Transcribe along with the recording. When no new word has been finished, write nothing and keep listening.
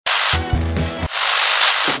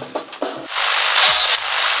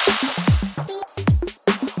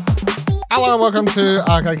Hello and welcome to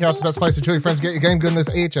Arcade Couch, the best place to truly friends get your game goodness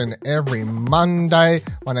each and every Monday.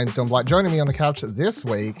 My name's Don Blight. Joining me on the couch this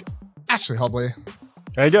week, Ashley Hobley.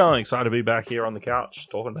 How you doing? Excited to be back here on the couch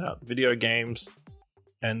talking about video games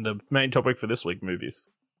and the main topic for this week, movies.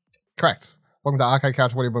 Correct. Welcome to Arcade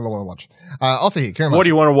Couch. What do you want to watch? Also here, Kieran. What do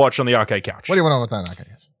you want to watch on the Arcade Couch? What do you want to watch on the Arcade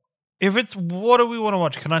Couch? If it's what do we want to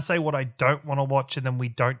watch, can I say what I don't want to watch and then we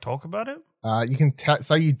don't talk about it? You can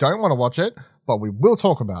say you don't want to watch it, but we will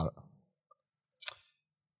talk about it.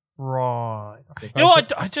 Right. You know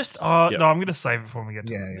what? I just... no, I'm going to save it before we get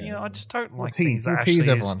to it. Yeah. I just don't like tease things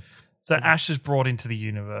everyone. That Ash has brought into the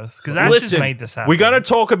universe. Because Ash has made this happen. We're going to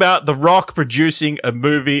talk about The Rock producing a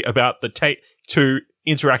movie about the Take-Two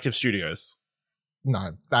Interactive Studios.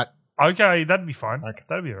 No, that... Okay, that'd be fine. Okay.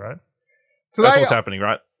 That'd be all right. That's what's happening,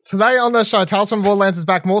 right? Today on the show, Tales from Borderlands is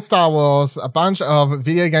back, more Star Wars, a bunch of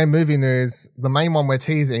video game movie news. The main one we're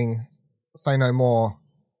teasing, Say No More,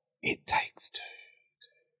 It Takes Two,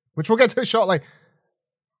 which we'll get to shortly.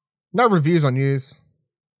 No reviews on news.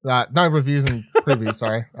 No reviews and previews,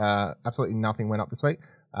 sorry. Absolutely nothing went up this week.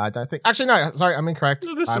 I don't think. Actually, no, sorry, I'm incorrect.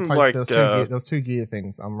 There was two gear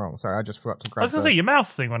things. I'm wrong. Sorry, I just forgot to grab I was going to say, your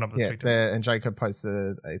mouse thing went up this week. And Jacob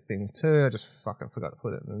posted a thing too. I just fucking forgot to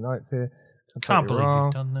put it in the notes here. Can't believe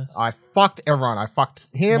you've done this. I fucked everyone. I fucked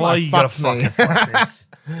him. Why I you gotta fucked me. fuck us like this?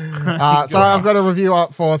 So I've got a review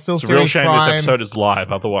up for Still It's a real Series shame Prime. this episode is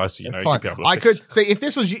live. Otherwise, you'd be able to I fix. could see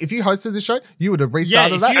if you hosted the show, you would have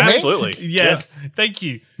restarted that. Absolutely. Yes. Yeah. Thank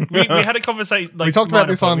you. We had a conversation. We talked about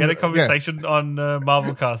this on. We had a conversation on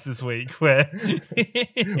Marvelcast this week where I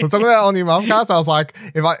was talking about it on your Marvelcast. I was like,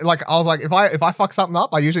 if I fuck something up,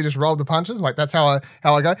 I usually just roll the punches. Like that's how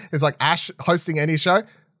I go. It's like Ash hosting any show.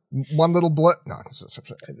 One little blip. No,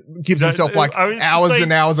 gives himself like hours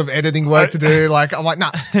and hours of editing work to do. Like I'm like,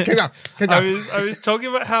 nah, keep going. I was talking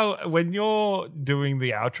about how when you're doing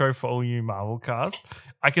the outro for all you Marvelcast,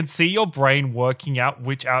 I can see your brain working out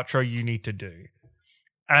which outro you need to do,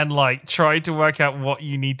 and like try to work out what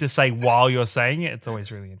you need to say while you're saying it. It's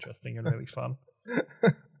always really interesting and really fun.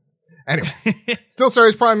 Anyway, Still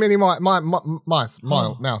Series Prime Mini mouse.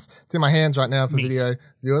 It's in my hands right now for video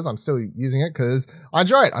viewers. I'm still using it because I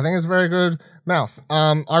enjoy it. I think it's a very good mouse.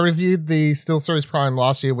 I reviewed the Still Series Prime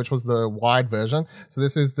last year, which was the wide version. So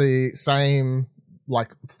this is the same like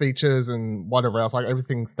features and whatever else. Like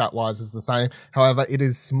everything stat wise is the same. However, it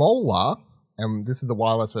is smaller, and this is the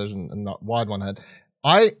wireless version and not wide one had.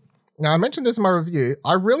 Now, I mentioned this in my review.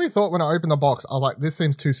 I really thought when I opened the box, I was like, this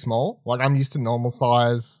seems too small. Like I'm used to normal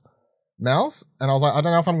size mouse, and I was like, I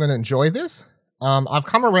don't know if I'm going to enjoy this. I've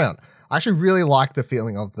come around. I actually really like the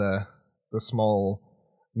feeling of the small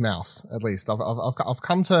mouse. At least I've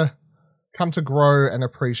come to grow and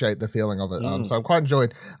appreciate the feeling of it. So I'm quite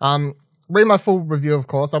enjoyed. Read my full review, of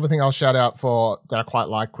course. Other thing I'll shout out for that I quite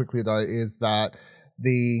like quickly though is that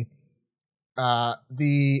the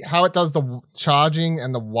how it does the charging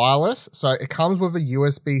and the wireless. So it comes with a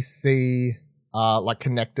USB-C like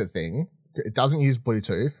connector thing. It doesn't use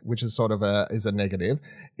Bluetooth, which is sort of a negative.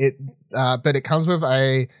 But it comes with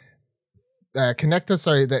a connector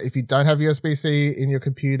so that if you don't have USB-C in your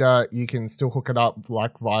computer, you can still hook it up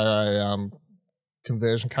like via a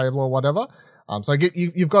conversion cable or whatever. So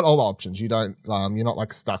you've got all the options. You don't you're not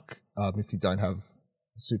like stuck if you don't have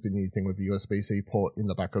a super new thing with a USB-C port in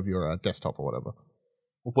the back of your desktop or whatever.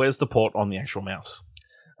 Where's the port on the actual mouse?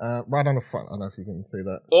 Right on the front. I don't know if you can see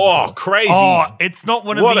that. Oh, crazy. Oh, it's not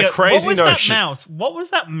one of what a crazy what was notion. that mouse? What was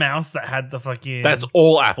that mouse that had the fucking... That's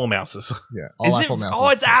all Apple mouses. Yeah, all Apple mouses. Oh,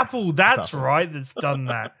 it's Apple. That's right. That's done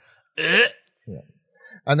that. Yeah.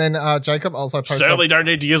 And then Jacob also posted... Certainly don't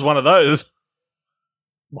need to use one of those.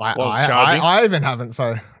 I even haven't,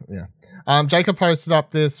 so yeah. Jacob posted up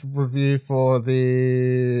this review for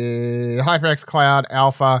the HyperX Cloud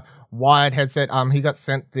Alpha wired headset. He got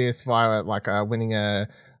sent this via like winning a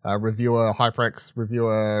HyperX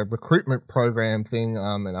reviewer recruitment program thing,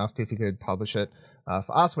 and asked if he could publish it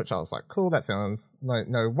for us, which I was like, cool, that sounds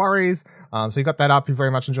no worries. So he got that up. He very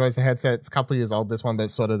much enjoys the headset. It's a couple of years old, this one, but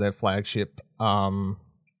it's sort of their flagship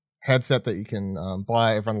headset that you can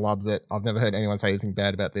buy. Everyone loves it. I've never heard anyone say anything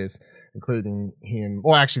bad about this, including him.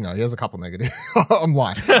 Well, actually, no, he has a couple negative. I'm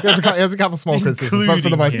lying. He has a couple small criticisms, but for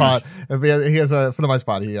the most part, for the most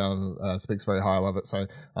part, he speaks very highly of it. So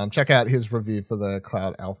check out his review for the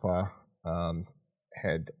Cloud Alpha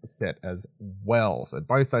headset as well. So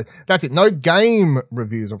both those. That's it. No game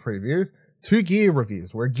reviews or previews. 2 gear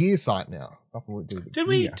reviews. We're a gear site now. Something we do. Did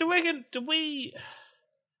we?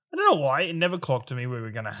 I don't know why it never clocked to me we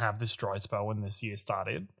were going to have this dry spell when this year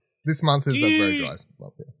started. This month is a very dry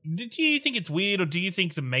spell. Do you think it's weird, or do you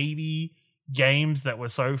think that maybe games that were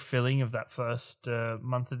so filling of that first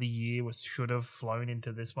month of the year should have flown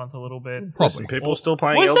into this month a little bit. Probably. People still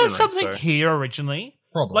playing. Was Elden there Ring, something so- here originally?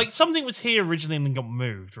 Probably. Like something was here originally and then got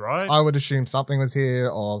moved, right? I would assume something was here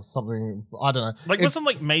or something. I don't know. Like It's- wasn't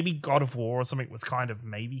like maybe God of War or something was kind of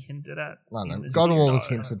maybe hinted at? I don't know. Is God of it- War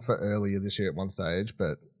was no. hinted for earlier this year at one stage,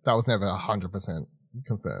 but that was never 100%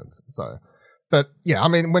 confirmed. So, but yeah, I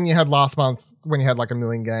mean, when you had last month, when you had like a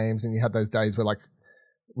million games and you had those days where like,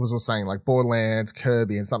 was saying like Borderlands,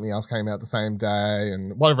 Kirby, and something else came out the same day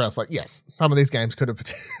and whatever else, like, yes, some of these games could have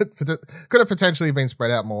potentially been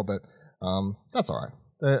spread out more, but that's all right.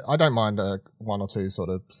 I don't mind one or two sort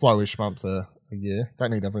of slowish months a year.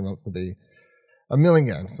 Don't need every month to be a million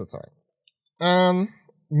games. That's all right.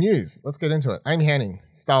 News. Let's get into it. Amy Hennig,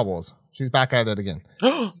 Star Wars. She's back at it again.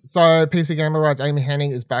 So, PC Gamer writes, Amy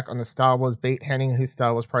Hennig is back on the Star Wars beat. Hennig, whose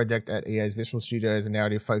Star Wars project at EA's Visual Studios, a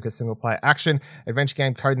narrative-focused single-player action adventure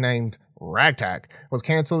game codenamed Ragtag, was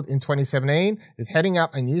cancelled in 2017, is heading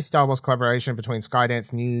up a new Star Wars collaboration between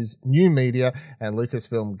Skydance News, New Media, and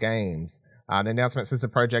Lucasfilm Games. The announcement says the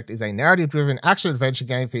project is a narrative-driven action-adventure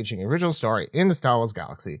game featuring original story in the Star Wars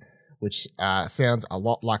galaxy, which sounds a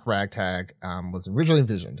lot like Ragtag was originally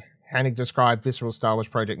envisioned. Hennig described Visceral's Star Wars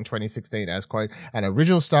project in 2016 as, quote, an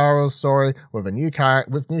original Star Wars story with new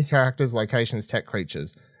characters, locations, tech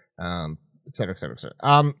creatures, et cetera, et cetera, et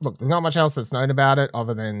cetera. Look, there's not much else that's known about it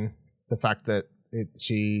other than the fact that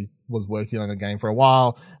she was working on a game for a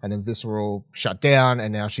while and then Visceral shut down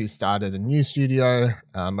and now she's started a new studio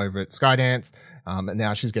over at Skydance. And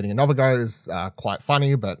now she's getting another go. It's quite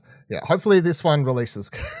funny, but yeah, hopefully this one releases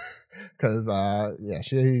because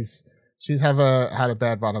she's had a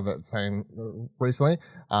bad run of it recently.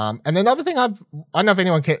 And then the other thing I don't know if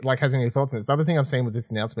anyone has any thoughts on this. The other thing I've seen with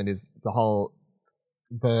this announcement is the whole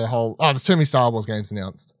there's too many Star Wars games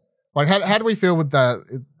announced. Like how do we feel with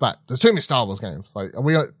that? There's too many Star Wars games. Like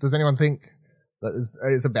does anyone think that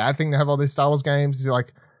it's a bad thing to have all these Star Wars games? Is it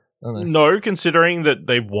like, I don't know. No, considering that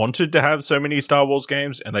they wanted to have so many Star Wars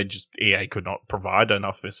games and EA could not provide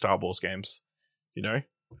enough Star Wars games, you know?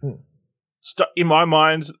 In my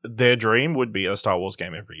mind, their dream would be a Star Wars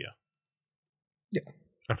game every year.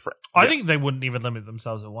 Yeah. I think they wouldn't even limit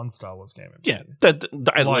themselves at one Star Wars game. Yeah,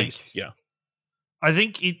 at least, yeah. I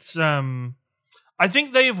think it's I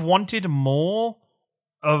think they have wanted more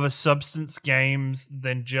of a substance games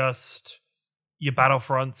than just your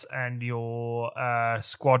Battlefronts and your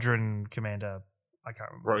Squadron Commander. I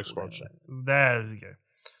can't remember. Rogue Squadron. There you go.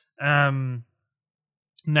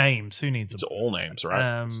 Names. Who needs them? It's all names,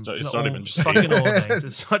 right? It's not even just fucking all names.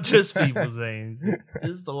 It's not just people's names. It's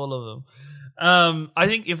just all of them. I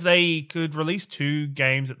think if they could release 2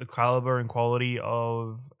 games at the caliber and quality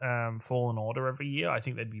of Fallen Order every year, I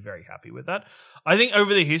think they'd be very happy with that. I think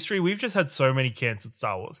over the history, we've just had so many cancelled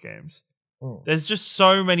Star Wars games. There's just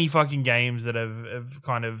so many fucking games that have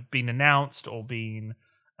kind of been announced or been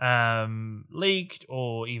leaked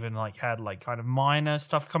or even had kind of minor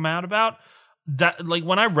stuff come out about. That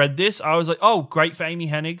when I read this, I was like, "Oh, great for Amy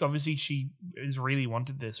Hennig." Obviously, she has really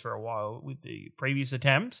wanted this for a while with the previous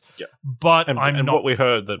attempts. Yeah, but and what we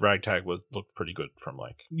heard that Ragtag looked pretty good from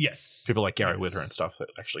yes people like Gary Whitta and stuff that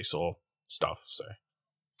actually saw stuff. So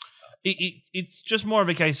it's just more of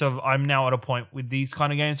a case of I'm now at a point with these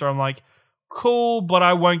kind of games where I'm like, cool, but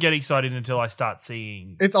I won't get excited until I start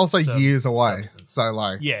seeing. It's also years away, substance.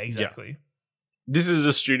 so yeah, exactly. Yeah. This is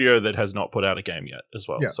a studio that has not put out a game yet as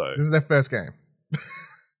well. Yeah, so this is their first game.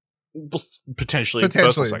 Potentially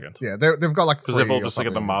first or second. Yeah, they've got because they've obviously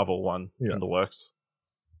got the Marvel one in the works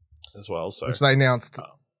as well. So which they announced,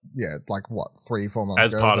 3-4 months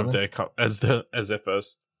as ago, part of their as their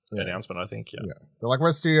first announcement, I think. Yeah, they're like, we're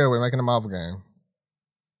a studio, we're making a Marvel game.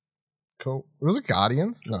 Cool. Was it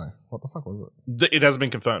Guardians? No. What the fuck was it? It hasn't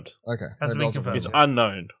been confirmed. Okay, hasn't been confirmed. It's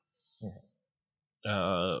unknown.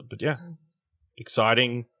 But yeah,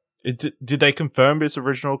 exciting. Did they confirm its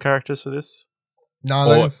original characters for this? No,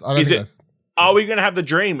 I don't think that's... Are we going to have the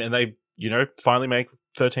dream and they, finally make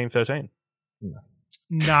 1313? No.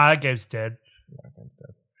 Nah, that game's dead.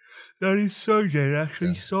 That is so dead.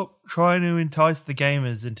 Actually, stop trying to entice the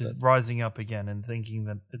gamers into rising up again and thinking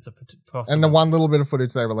that it's a possible. And the one little bit of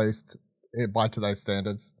footage they released by today's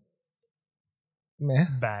standards, meh.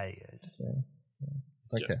 Bad.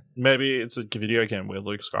 Okay. Yeah. Maybe it's a video game where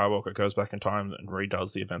Luke Skywalker goes back in time and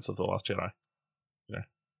redoes the events of The Last Jedi.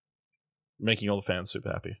 Making all the fans super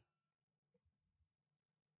happy.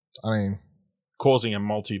 I mean, causing a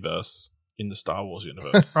multiverse in the Star Wars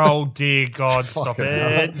universe. Oh dear God, stop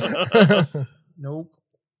it. Nope.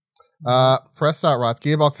 Press start right.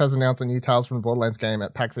 Gearbox has announced a new Tales from the Borderlands game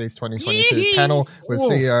at PAX East 2022 panel with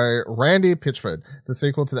CEO Randy Pitchford. The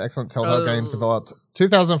sequel to the excellent Telltale games developed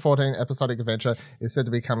 2014 episodic adventure is said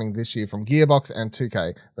to be coming this year from Gearbox and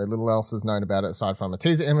 2K, though little else is known about it aside from a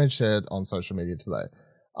teaser image shared on social media today.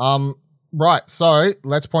 Right, so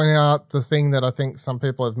let's point out the thing that I think some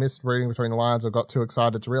people have missed reading between the lines or got too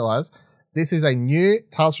excited to realize. This is a new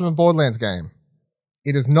Tales from the Borderlands game.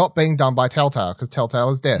 It is not being done by Telltale because Telltale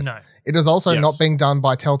is dead. No. It is also not being done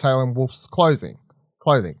by Telltale and Wolf's Clothing.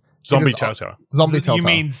 Zombie Telltale. Zombie Telltale. You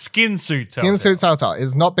mean Skin Suit Telltale? Skin Suit Telltale. It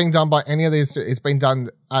is not being done by any of these. It's been done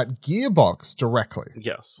at Gearbox directly.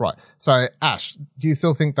 Yes. Right. So, Ash, do you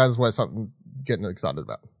still think that is worth something getting excited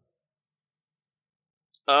about?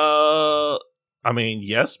 I mean,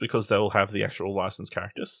 yes, because they'll have the actual licensed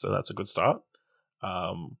characters, so that's a good start.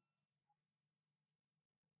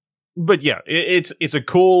 But yeah, it's a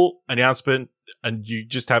cool announcement, and you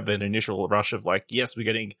just have an initial rush of like, yes, we're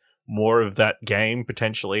getting more of that game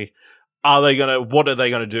potentially. What are they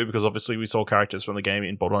gonna do? Because obviously we saw characters from the game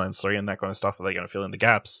in Borderlands 3 and that kind of stuff. Are they gonna fill in the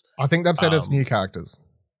gaps? I think they've said it's new characters.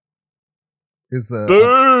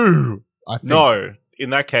 Boo! I think. No,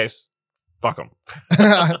 in that case, fuck them.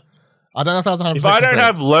 I don't know if that's 100%. If I don't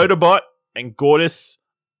have Loaderbot and Gortys,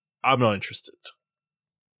 I'm not interested.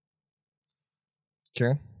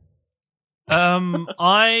 Okay. I'm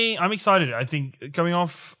excited. I think coming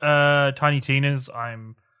off Tiny Tina's,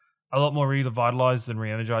 I'm a lot more revitalized and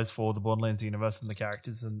re-energized for the Borderlands universe and the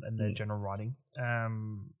characters and their general writing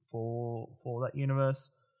for that universe.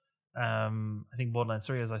 I think Borderlands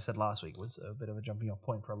 3, as I said last week, was a bit of a jumping off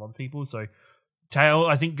point for a lot of people. So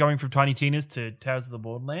I think going from Tiny Tina's to Tales of the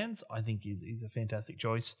Borderlands, I think is a fantastic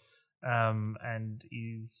choice. And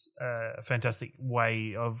is a fantastic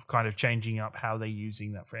way of kind of changing up how they're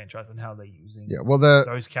using that franchise and how they're using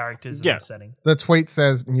those characters and the setting. The tweet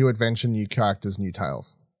says new adventure, new characters, new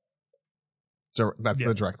tales. That's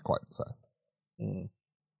the direct quote. So,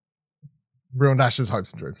 ruined Ash's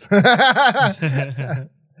hopes and dreams. I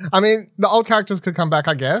mean, the old characters could come back,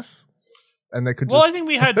 I guess, and they could. Well, I think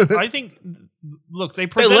we had. I think. Look, they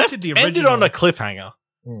presented the original. Ended on a cliffhanger.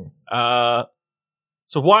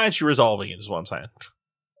 So why aren't you resolving it? Is what I'm saying.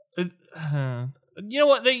 You know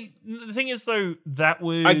what? The thing is, though, that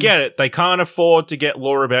was. I get it. They can't afford to get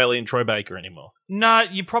Laura Bailey and Troy Baker anymore. No,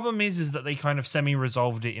 your problem is that they kind of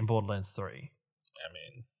semi-resolved it in Borderlands 3. I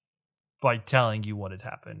mean, by telling you what had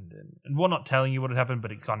happened, and well, not telling you what had happened,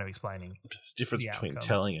 but it kind of explaining. There's a difference between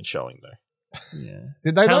telling and showing, though. Yeah,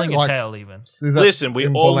 did they telling a tale even? Listen, we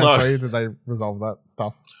all know. 3, did they resolve that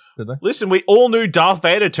stuff? Did they? Listen, we all knew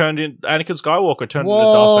Anakin Skywalker turned into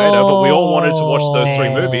Darth Vader, but we all wanted to watch those 3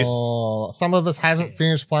 movies. Some of us haven't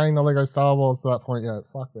finished playing the Lego Star Wars to that point yet.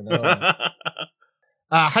 Fucking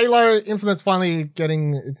hell. Halo Infinite's finally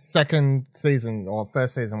getting its second season, or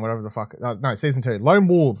first season, whatever the fuck. No, season 2. Lone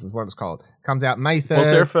Wolves is what it's called. Comes out May 3rd.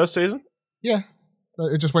 Was there a first season? Yeah.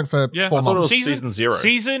 It just went for 4 months. I thought it was season 0.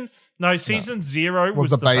 Season 0 was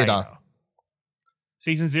the beta.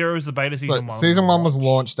 Season 0 is the beta. Season 1. Season 1 was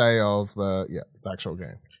launch day of the actual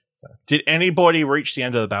game. So. Did anybody reach the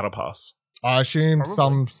end of the battle pass? I assume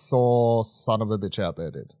some son of a bitch out there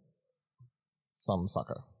did. Some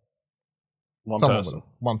sucker. One person.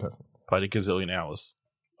 Played a gazillion hours.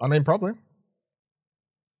 I mean, probably.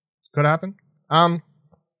 Could happen.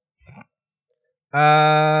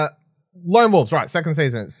 Lone Wolves, right, second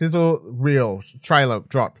season. Sizzle reel, trailer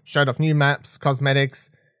drop. Showed off new maps, cosmetics,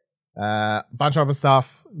 bunch of other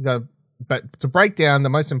stuff. But to break down, the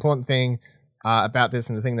most important thing about this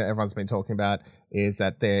and the thing that everyone's been talking about is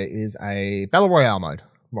that there is a Battle Royale mode,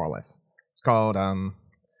 more or less. It's called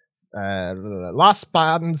Last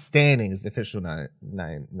Spartan Standing is the official node.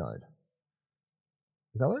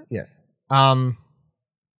 Is that what? Yes. Long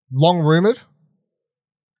rumored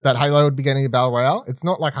that Halo would be getting a Battle Royale. It's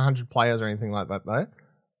not like 100 players or anything like that, though.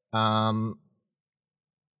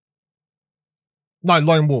 No,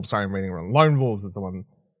 Lone Wolves. Sorry, I'm reading wrong. Lone Wolves is the one,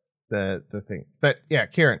 the thing. But yeah,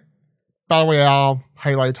 Kieran, Battle Royale,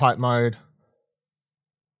 Halo type mode.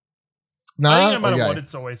 No, I think no matter what,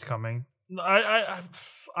 it's always coming.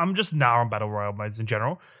 I'm just on Battle Royale modes in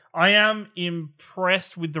general. I am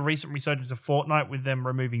impressed with the recent resurgence of Fortnite with them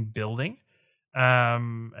removing building,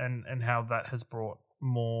 and how that has brought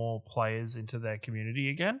more players into their community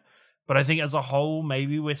again. But I think as a whole,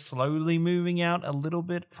 maybe we're slowly moving out a little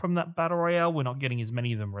bit from that Battle Royale. We're not getting as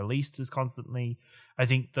many of them released as constantly. I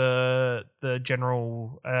think the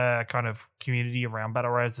general kind of community around Battle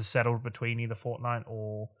Royales is settled between either Fortnite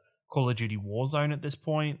or Call of Duty Warzone at this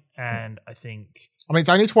point. And I think... I mean, it's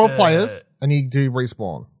only 12 players, and you do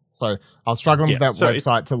respawn. So I was struggling with that so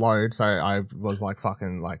website to load, so I was like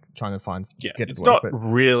fucking like trying to find get it it's to work,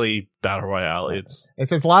 not really battle royale. It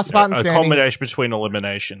says last Spartan a standing. combination between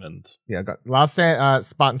elimination and Got last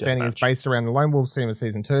Spartan standing is based around the Lone Wolf team of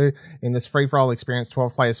season 2. In this free for all experience,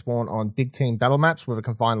 12 players spawn on big team battle maps with a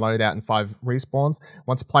confined loadout and 5 respawns.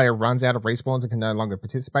 Once a player runs out of respawns and can no longer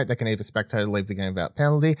participate, they can either spectate or leave the game without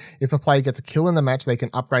penalty. If a player gets a kill in the match, they can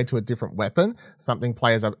upgrade to a different weapon, something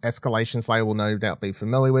players of Escalation Slayer will no doubt be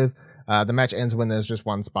familiar with. The match ends when there's just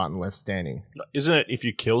one Spartan left standing. Isn't it if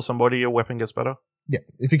you kill somebody, your weapon gets better? Yeah,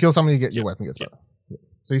 if you kill someone, your weapon gets better. Yeah.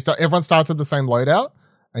 So everyone starts with the same loadout,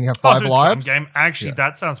 and you have 5 lives. Gun game. Actually,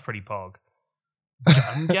 that sounds pretty pog.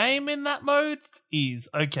 Gun game in that mode is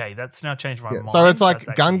okay. That's now changed my mind. So it's like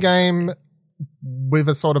gun game with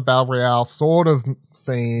a sort of battle royale sort of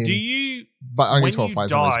theme. Do you? But only 12 when you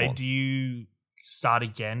players. die, do you start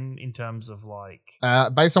again in terms of like?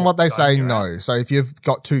 Based on what they say, no. So if you've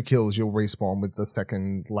got 2 kills, you'll respawn with the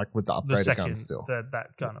second, like with the upgraded gun still.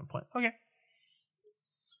 That gun I'm playing. Okay,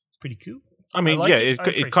 pretty cool. I mean,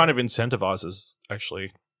 it kind of incentivizes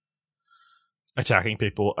actually attacking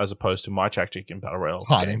people as opposed to my tactic in battle royale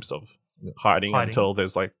games of hiding until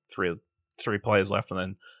there's like three players left, and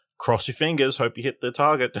then cross your fingers, hope you hit the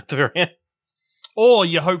target at the very end. Or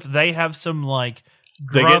you hope they have some like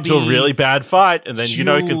they get into a really bad fight, and then you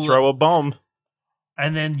can throw a bomb,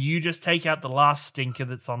 and then you just take out the last stinker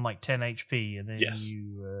that's on like 10 HP, and then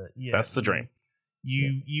that's the dream.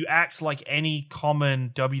 You act like any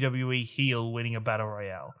common WWE heel winning a battle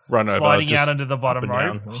royale, sliding out into the bottom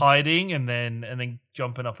rope, hiding, and then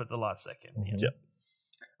jumping up at the last second.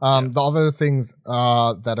 The other things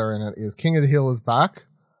that are in it is King of the Hill is back.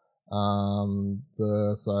 But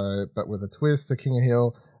with a twist to King of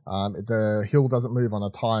Hill, the hill doesn't move on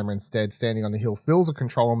a timer. Instead, standing on the hill fills a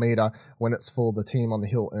control meter. When it's full, the team on the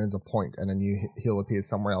hill earns a point, and a new hill appears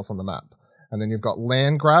somewhere else on the map. And then you've got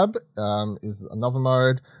Land Grab, is another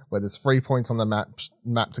mode where there's 3 points on the map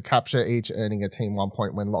to capture, each earning a team 1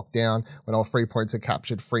 point when locked down. When all 3 points are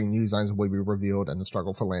captured, 3 new zones will be revealed, and the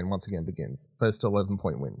struggle for land once again begins. First to 11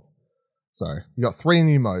 point wins. So you got 3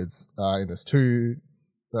 new modes in this.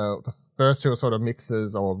 The first 2 are sort of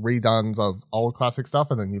mixes or redones of old classic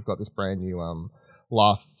stuff, and then you've got this brand new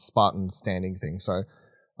last Spartan standing thing. So.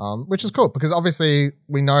 Which is cool because obviously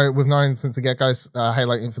we've known since the get-go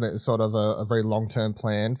Halo Infinite is sort of a very long-term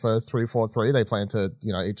plan for 343. They plan to,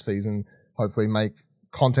 each season hopefully make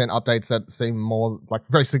content updates that seem more like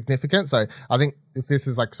very significant. So I think if this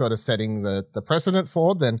is like sort of setting the precedent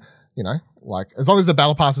for, then, like as long as the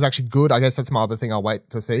Battle Pass is actually good, I guess that's my other thing I'll wait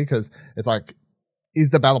to see because it's like, is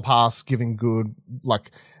the Battle Pass giving good, like,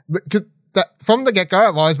 from the get-go,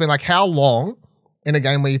 I've always been like, how long in a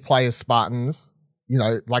game where you play as Spartans,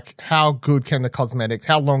 like how good can the cosmetics,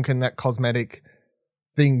 how long can that cosmetic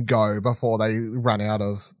thing go before they run out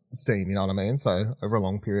of steam, you know what I mean? So over a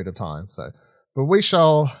long period of time. So, but we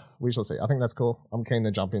shall see. I think that's cool. I'm keen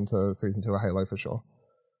to jump into season 2 of Halo for sure.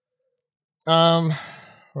 What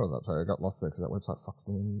was that? Sorry, I got lost there because that website fucked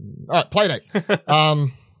me. All right, Playdate.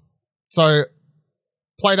 So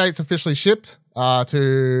Playdate's officially shipped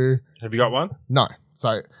to... Have you got one? No.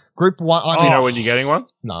 So Group 1... Do you know when you're getting one?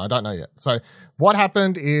 No, I don't know yet. So what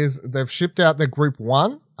happened is they've shipped out the Group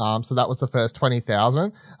 1. So that was the first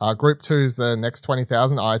 20,000. Group 2 is the next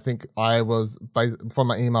 20,000. I think I was, from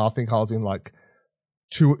my email, I think I was in like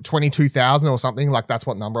 22,000 or something. Like that's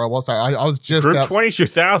what number I was. So I was just... Group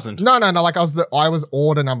 22,000? No. Like I was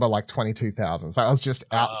order number like 22,000. So I was just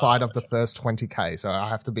outside of the first 20K. So I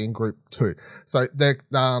have to be in Group 2. So the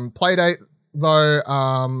Playdate...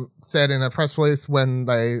 though said in a press release when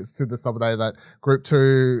they said this other day that Group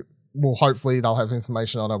 2 will hopefully they'll have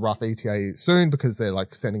information on a rough ETA soon because they're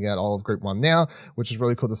like sending out all of Group 1 now, which is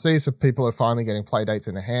really cool to see. So people are finally getting play dates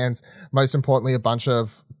in their hands. Most importantly, a bunch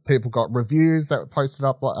of people got reviews that were posted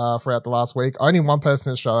up throughout the last week. Only one person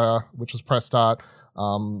in Australia, which was Press Start.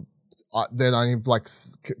 They're the only like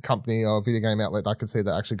company or video game outlet I could see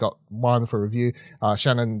that actually got one for review.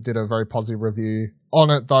 Shannon did a very positive review on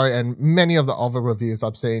it though, and many of the other reviews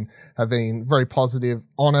I've seen have been very positive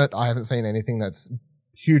on it. I haven't seen anything that's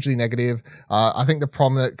hugely negative. I think the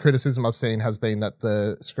prominent criticism I've seen has been that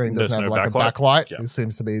the screen doesn't have like a backlight. Yeah. It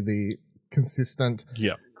seems to be the consistent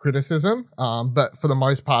criticism. But for the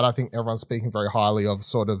most part, I think everyone's speaking very highly of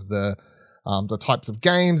sort of the types of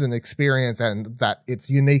games and experience, and that it's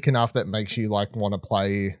unique enough that makes you like want to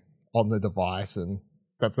play on the device, and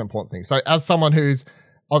that's the important thing. So as someone who's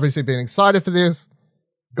obviously been excited for this,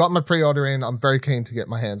 got my pre-order in, I'm very keen to get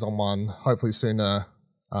my hands on one, hopefully sooner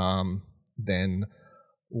than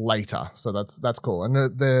later. So that's cool. And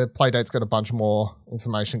the Playdate's got a bunch more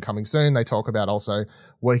information coming soon. They talk about also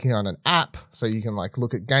working on an app, so you can like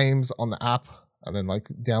look at games on the app and then like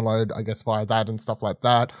download, I guess, via that and stuff like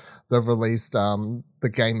that. They've released the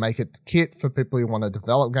Game Maker kit for people who want to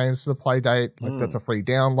develop games for the Playdate. Like that's a free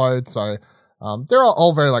download. So they're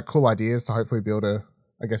all very like cool ideas to hopefully build a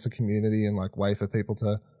community and like way for people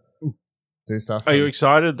to do stuff. Are you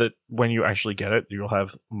excited that when you actually get it, you'll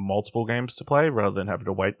have multiple games to play rather than having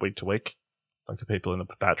to wait week to week, like the people in the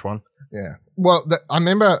batch one? Yeah. Well, I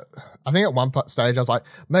remember, I think at one stage I was like,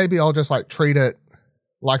 maybe I'll just like treat it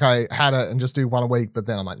like I had it and just do one a week. But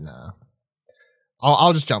then I'm like, nah,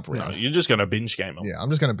 I'll just jump around. No, you're just going to binge game them. Yeah, I'm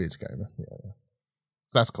just going to binge game it. Yeah.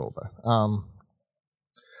 So that's cool though.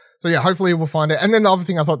 So yeah, hopefully we'll find it. And then the other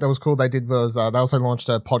thing I thought that was cool they did was they also launched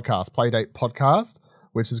a podcast, Playdate Podcast,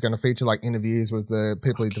 which is going to feature like interviews with the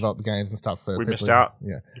people who develop the games and stuff. We missed out.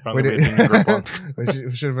 Yeah, we did. In group one.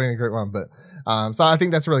 we should have been in group one, but so I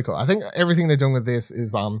think that's really cool. I think everything they're doing with this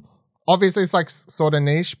is obviously it's like sort of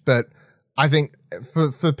niche, but I think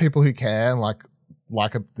for people who care and like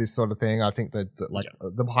this sort of thing, I think that like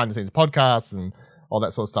the behind the scenes podcasts and all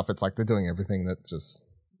that sort of stuff, it's like they're doing everything that just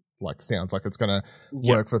like sounds like it's going to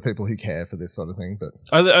work for people who care for this sort of thing. But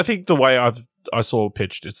I think the way I saw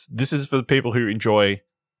pitched, this is for the people who enjoy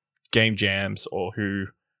game jams or who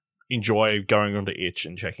enjoy going onto itch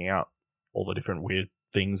and checking out all the different weird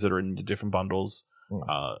things that are in the different bundles.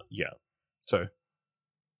 So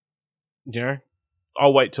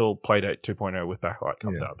I'll wait till Playdate 2.0 with backlight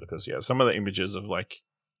comes out, because some of the images of like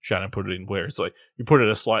Shannon put it in where it's like you put it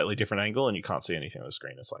at a slightly different angle and you can't see anything on the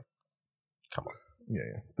screen. It's like, come on.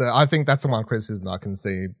 Yeah. I think that's the one criticism I can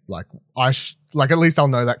see. Like at least I'll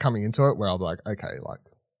know that coming into it, where I'll be like, okay, like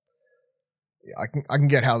I can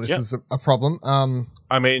get how this is a problem.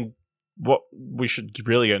 I mean, what we should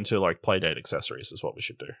really get into like Playdate accessories is what we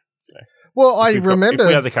should do. Well, I remember if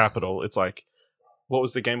we had the capital, it's like, what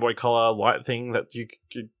was the Game Boy Color light thing that you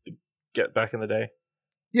could get back in the day?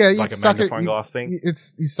 Yeah, like a magnifying glass thing. You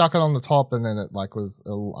stuck it on the top, and then it like was a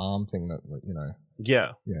little arm thing that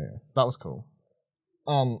Yeah. So that was cool.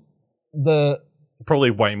 The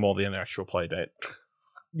probably way more than the actual Playdate.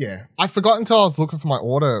 Yeah, I forgot until I was looking for my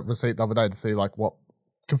order receipt the other day to see like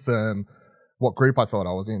confirm what group I thought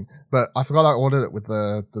I was in, but I forgot I ordered it with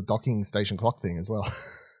the docking station clock thing as well.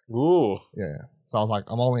 Ooh. Yeah. So I was like,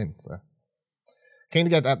 I'm all in. So keen to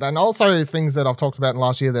get that. And also things that I've talked about in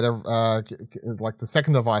last year that are like the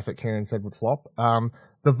second device that Kieran said would flop.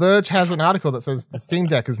 The Verge has an article that says the Steam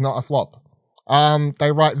Deck is not a flop.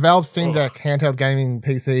 They write, Valve Steam Deck handheld gaming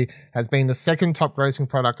PC has been the second top grossing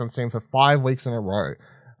product on Steam for 5 weeks in a row.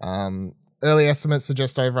 Early estimates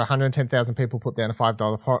suggest over 110,000 people put down a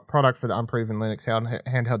 $5 product for the unproven Linux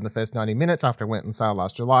handheld in the first 90 minutes after it went on sale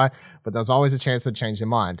last July, but there was always a chance they'd change their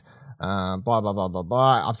mind. Blah, blah, blah, blah,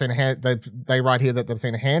 blah. I've seen they write here that they've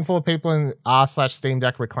seen a handful of people in r/Steam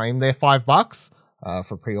Deck reclaim their $5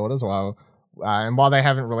 for pre-orders, and while they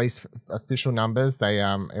haven't released official numbers, they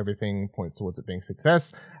everything points towards it being a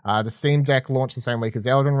success. The Steam Deck launched the same week as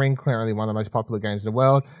Elden Ring, clearly one of the most popular games in the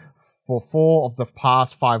world. For 4 of the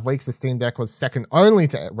past 5 weeks, the Steam Deck was second only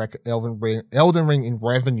to Elden Ring in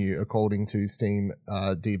revenue, according to Steam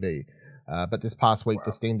DB. But this past week,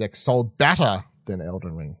 the Steam Deck sold better than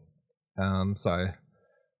Elden Ring. So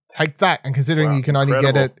take that, and considering you can only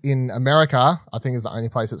get it in America, I think is the only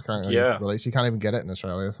place it's currently released. You can't even get it in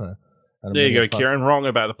Australia. So there you go, Kieran. Wrong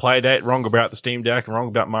about the Playdate, wrong about the Steam Deck, wrong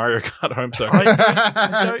about Mario Kart Home Circuit.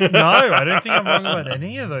 I don't know. I don't think I'm wrong about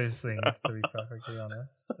any of those things, to be perfectly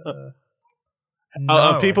honest.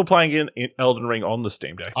 Are people playing in Elden Ring on the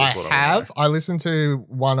Steam Deck? I have. I listened to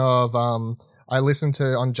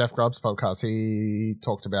on Jeff Grubb's podcast. He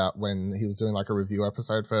talked about when he was doing like a review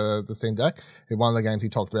episode for the Steam Deck. One of the games he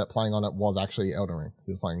talked about playing on it was actually Elden Ring.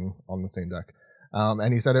 He was playing on the Steam Deck.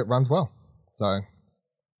 And he said it runs well. So,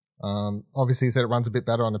 obviously he said it runs a bit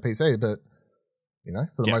better on the PC, but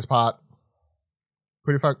for the most part,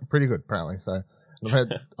 pretty good apparently. So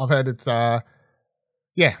I've heard it's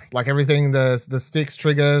like everything, the sticks,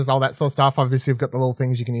 triggers, all that sort of stuff. Obviously, you've got the little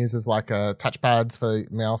things you can use as like touchpads for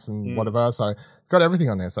mouse and whatever. So got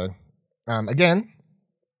everything on there. So again,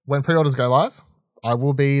 when pre-orders go live, I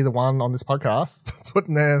will be the one on this podcast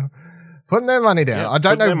putting their money down. I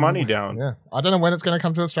don't know their money down. Yeah, I don't know when it's going to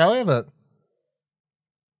come to Australia, but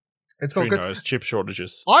it's got good. Who knows? Chip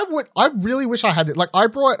shortages. I really wish I had it. Like I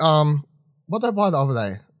brought what did I buy the other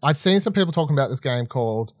day? I'd seen some people talking about this game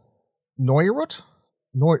called Neurot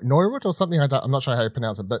or something like that. I'm not sure how you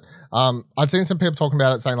pronounce it, but I'd seen some people talking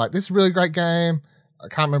about it saying like, this is a really great game. I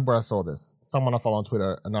can't remember where I saw this. Someone I follow on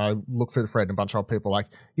Twitter, and I looked through the thread, and a bunch of people like,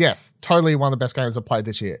 yes, totally one of the best games I've played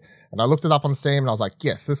this year. And I looked it up on Steam, and I was like,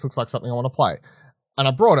 yes, this looks like something I want to play. And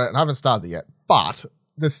I brought it, and I haven't started it yet. But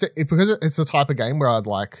because it's the type of game where I'd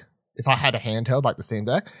like, if I had a handheld like the Steam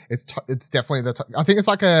Deck, it's definitely I think it's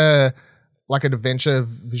like an adventure,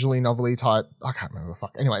 visually novelty type. I can't remember.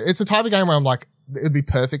 Fuck. Anyway, it's a type of game where I'm like, it'd be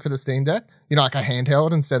perfect for the Steam Deck. You know, like a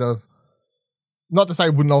handheld instead of. Not to say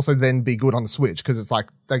it wouldn't also then be good on the Switch, because it's like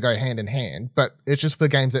they go hand in hand, but it's just for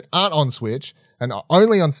games that aren't on Switch and are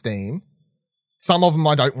only on Steam. Some of them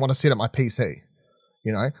I don't want to sit at my PC.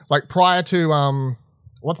 You know, like prior to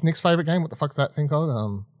what's Nick's favorite game? What the fuck's that thing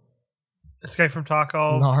called? Escape from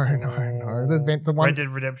Tarkov. No. The one. Red Dead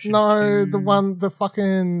Redemption. No, 2. the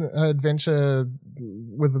fucking adventure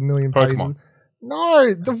with a million Pokemon. pages.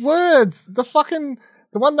 No, the words.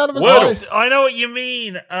 The one none of us Wordle. played. I know what you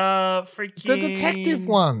mean. Freaking The detective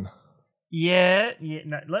one. Yeah.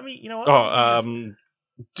 No, let me. You know what? Oh,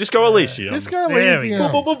 Disco Elysium. Disco There we go.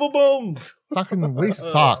 Elysium. Boom, boom, boom, boom, boom. Fucking, we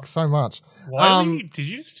suck so much. Why did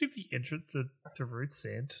you just do the entrance to Ruth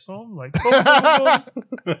Sandstorm? Like, boom, boom,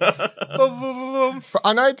 boom, boom, boom, boom, boom.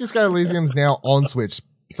 I know Disco Elysium's now on Switch,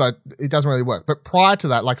 so it doesn't really work. But prior to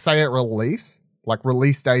that, like say at release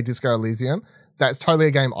day Disco Elysium, that's totally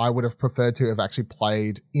a game I would have preferred to have actually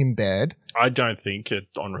played in bed. I don't think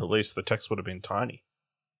on release the text would have been tiny.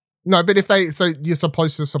 No, but you're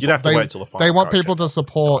supposed to support. You'd have to wait till the final They want project people to to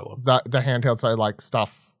support develop. the handheld, so like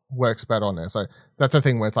stuff works better on there. So that's the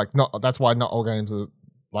thing where it's like that's why not all games are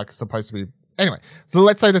like supposed to be. Anyway, so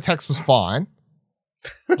let's say the text was fine.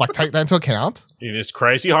 Like take that into account. In this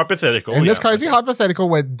crazy hypothetical. In this crazy hypothetical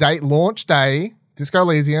where launch day, Disco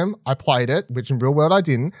Elysium, I played it, which in real world I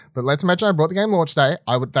didn't. But let's imagine I brought the game launch day.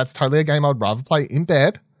 That's totally a game I would rather play in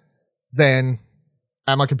bed than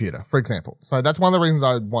at my computer, for example. So that's one of the reasons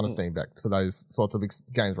I want a Steam Deck for those sorts of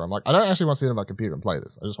games where I'm like, I don't actually want to sit on my computer and play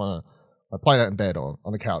this. I just want to play that in bed or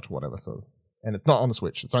on the couch or whatever. So, and it's not on the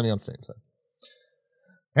Switch. It's only on Steam. So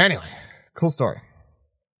anyway, cool story.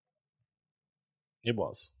 It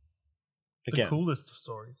was. The Again, coolest of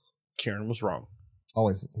stories. Kieran was wrong.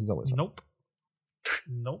 He's always right.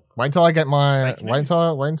 Nope. Wait until I get Fake news.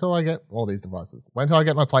 wait until I get all these devices. Wait until I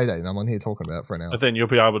get my Playdate and I'm on here talking about it for an hour. But then you'll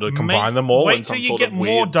be able to combine them all in Wait till some you sort get of more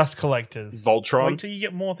weird dust collectors. Voltron. Wait till you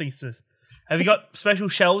get more things. Have you got special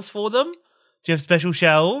shelves for them? Do you have special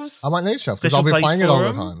shelves? I might need shelf because Special I'll be place playing it for all the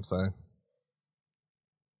 'em? time. So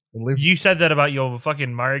live. You said that about your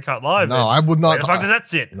fucking Mario Kart Live. No, I would not. Where the fuck does that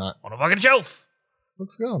sit? No, On a fucking shelf.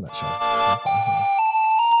 looks good on that shelf.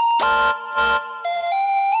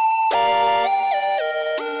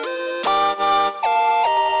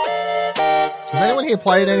 Has anyone here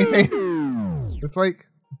played anything this week?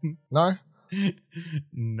 No?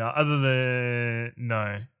 No, other than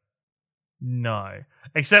no,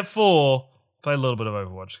 except for play a little bit of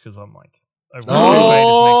Overwatch because I'm like Overwatch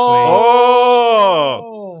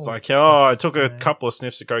Oh! It's like, I took a Yeah. couple of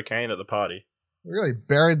sniffs of cocaine at the party. You really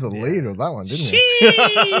buried the lead with that one, didn't you?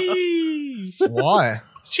 next week. Why?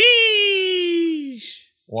 Sheesh.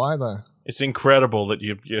 Why though? It's incredible that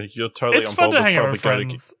you're totally It's on fun board to with hang out with probably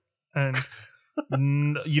going to friends,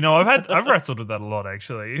 and I've wrestled with that a lot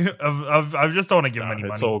actually. I just don't want to give them any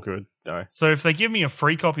it's money. all good. No. So if they give me a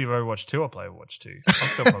free copy of Overwatch 2, I'll play Overwatch 2. I'll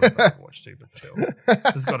still probably play Overwatch 2, but still,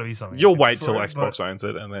 there's got to be something. You'll I can wait do till for it, Xbox owns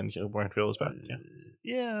it, and then you won't feel as bad. Yeah.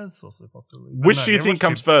 Yeah, that's also a possibility. Which But do you no, think Overwatch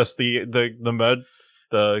comes 2 first,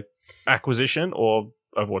 the acquisition, or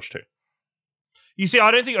Overwatch 2? You see, I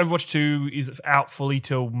don't think Overwatch 2 is out fully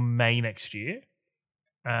till May next year.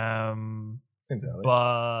 Seems early.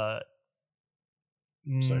 But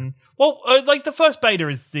So- like the first beta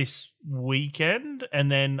is this weekend,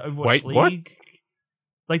 and then Overwatch Wait, League. what?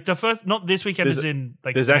 Like the first, not this weekend, There's is in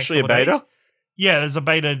like There's the next actually a couple of beta? days. Yeah, there's a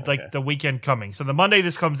beta Okay. like the weekend coming. So the Monday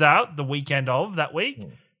this comes out, the weekend of that week,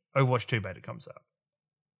 Overwatch 2 beta comes out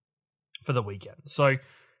for the weekend. So,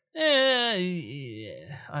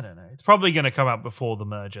 yeah, I don't know. It's probably going to come out before the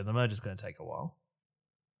merger. The merger's going to take a while.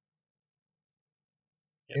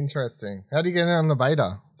 Interesting. How do you get in on the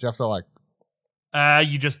beta? Do you have to like?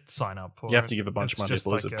 You just sign up for You have it. to give a bunch It's of money just to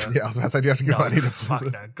Blizzard. like a- Yeah, I was about to say, do you have to give No, money to? fuck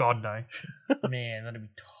no. God, no. Man, that'd be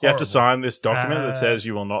horrible. You have to sign this document that Uh, says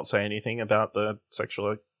you will not say anything about the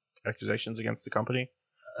sexual accusations against the company,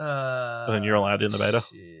 and then you're allowed in the beta.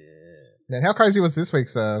 Shit. Man, how crazy was this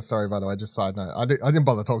week's story? By the way, just side note, I didn't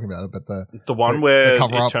bother talking about it, but The one The where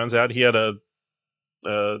cover it up. turns out he had it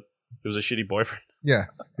was a shitty boyfriend. yeah,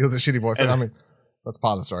 he was a shitty boyfriend. And- I mean, that's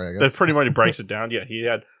part of the story, I That guess. pretty much breaks it down. Yeah, he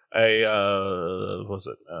had a what was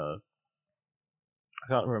it? I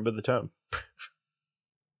can't remember the term.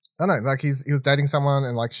 I don't know, like he was dating someone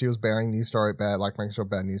and like she was bearing news story bad, like making sure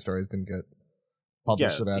bad news stories didn't get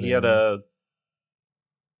published about it. He had a,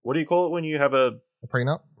 what do you call it when you have a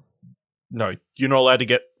prenup? No, you're not allowed to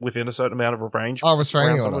get within a certain amount of range. Oh,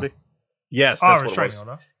 restraining order. Somebody. Yes, that's what it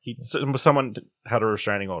restraining was. order. Someone had a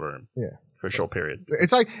restraining order for a short period.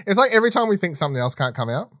 It's like every time we think something else can't come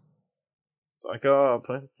out, it's like, oh,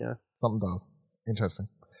 yeah. Something does. Interesting.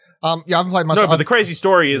 I haven't played much. No, but the crazy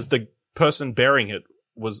story is the person bearing it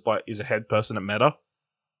is a head person at Meta.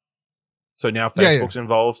 So now Facebook's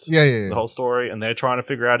involved. Yeah. The whole story, and they're trying to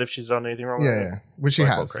figure out if she's done anything wrong. Yeah. Which she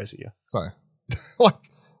has. Crazy, yeah. So, like,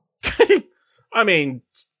 I mean,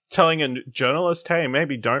 telling a journalist, "Hey,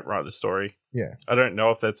 maybe don't write the story." Yeah. I don't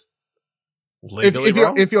know if that's legally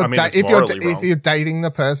wrong. If you're dating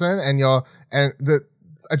the person and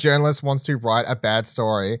a journalist wants to write a bad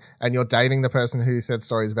story and you're dating the person who said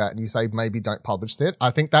stories about it and you say maybe don't publish it,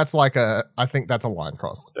 I think that's a line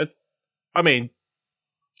crossed.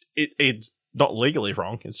 It's not legally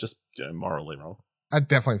wrong. It's just morally wrong. I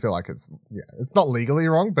definitely feel like it's not legally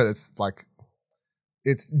wrong, but it's like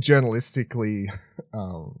it's journalistically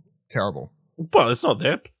terrible. Well, it's not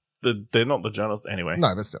they're not the journalists anyway.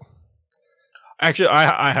 No, but still. Actually,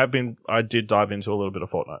 I did dive into a little bit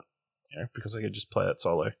of Fortnite. Yeah, because I could just play it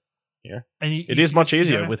solo. Yeah, and it is much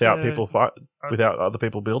easier without other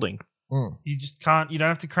people building. Mm. You just can't. You don't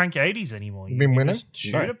have to crank 80s anymore. You've been winning? Just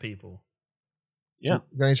shoot at people. Yeah.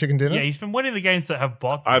 Any chicken dinners? Yeah, he's been winning the games that have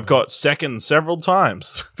bots. I've got second several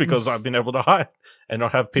times because I've been able to hide and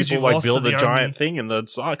not have people like build a giant thing in the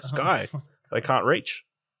sky they can't reach.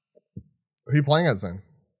 Who are you playing as then?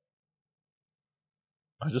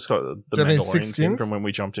 I just got the Mandalorian skin from when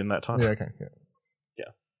we jumped in that time. Yeah, okay. Yeah.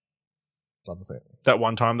 Love to see it. That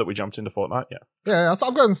one time that we jumped into Fortnite, Yeah, I've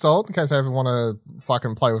got it installed in case I ever want to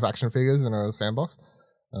fucking play with action figures in a sandbox.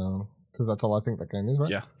 Because that's all I think that game is, right?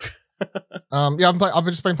 Yeah. I've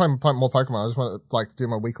just been playing more Pokemon. I just want to do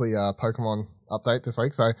my weekly Pokemon update this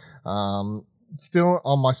week. So, still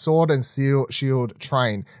on my Sword and Shield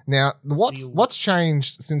train. Now, what's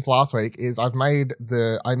changed since last week is I made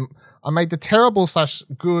the terrible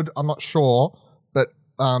 / good, I'm not sure, but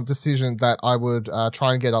decision that I would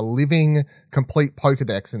try and get a living complete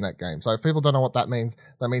Pokedex in that game. So if people don't know what that means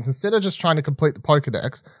instead of just trying to complete the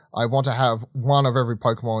Pokedex, I want to have one of every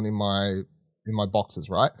Pokemon in my boxes,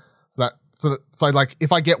 right? So like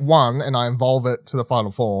if I get one and I evolve it to the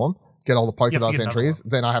final form, get all the Pokedex entries,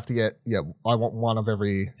 then I have to get I want one of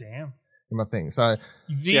every in my thing. So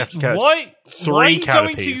you have to catch 3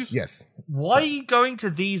 Caterpies. Yes. Why are you going to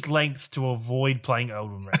these lengths to avoid playing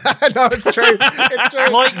Elden Ring? No, it's true. It's true.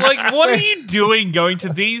 Like, what are you doing going to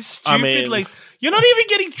these stupid lengths? You're not even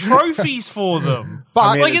getting trophies for them.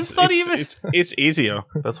 But it's not even. It's easier.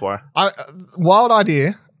 That's why. Wild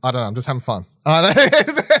idea. I don't know. I'm just having fun.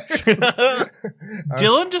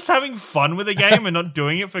 Dylan just having fun with a game and not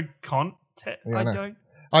doing it for content. Yeah,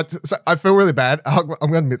 I feel really bad. I'm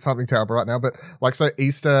going to admit something terrible right now, but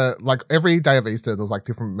Easter, every day of Easter, there's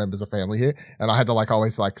different members of family here, and I had to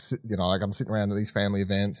always I'm sitting around at these family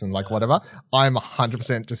events and whatever. I'm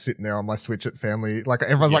 100% just sitting there on my Switch at family.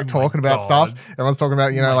 Everyone's talking about stuff. Everyone's talking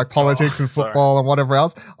about politics and football and whatever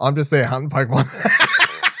else. I'm just there hunting Pokemon.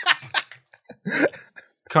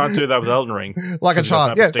 Can't do that with Elden Ring. Like a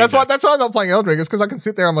child. Yeah, that's why I'm not playing Elden Ring. It's because I can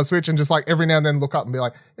sit there on my Switch and just every now and then look up and be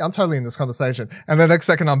like, yeah, I'm totally in this conversation. And the next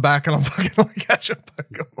second I'm back and I'm fucking catching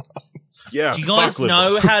Pokemon. Yeah. Do you guys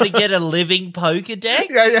know how to get a living Pokedex?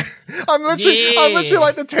 Yeah. I'm literally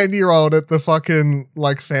like the 10-year-old at the fucking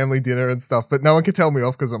family dinner and stuff, but no one can tell me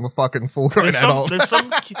off because I'm a fucking full-grown adult. There's some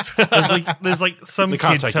kid turns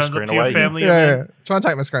up to your family event. Yeah. Try and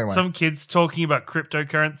take my screen away. Some kid's talking about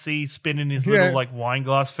cryptocurrency, spinning his little wine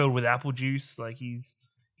glass filled with apple juice.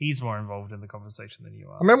 He's more involved in the conversation than you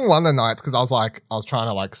are. I remember one of the nights because I was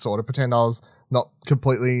trying to sort of pretend I was not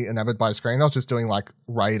completely enamored by a screen. I was just doing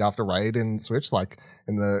raid after raid in Switch,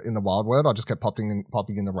 in the Wild World. I just kept popping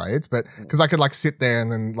in the raids, but because I could sit there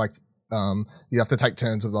and then you have to take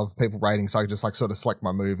turns with other people raiding, so I could just sort of select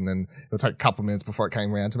my move and then it'll take a couple of minutes before it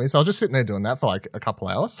came around to me. So I was just sitting there doing that for a couple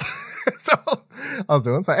hours. So I was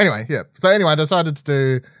doing. So anyway, I decided to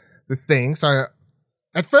do this thing. So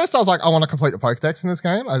at first I was I want to complete the Pokedex in this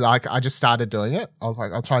game. I just started doing it. I was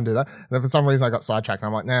I'll try and do that. And then for some reason I got sidetracked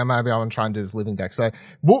and I'm nah, maybe I want to try and do this living deck. So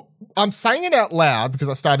I'm saying it out loud because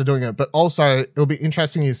I started doing it, but also it'll be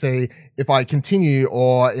interesting to see if I continue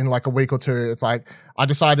or in a week or two, it's I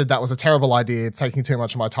decided that was a terrible idea. It's taking too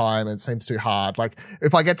much of my time. And it seems too hard.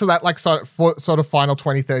 If I get to that sort of final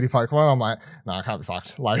 20, 30 Pokemon, I'm no, I can't be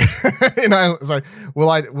fucked. Will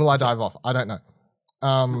I dive off? I don't know.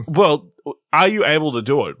 Well, Are you able to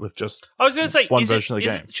do it with just I was going to say, one version of the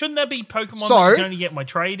game? Shouldn't there be Pokemon So- that you can only get by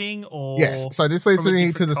trading? Or Yes. So this leads from a me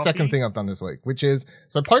to different the copy? second thing I've done this week, which is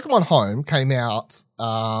so Pokemon Home came out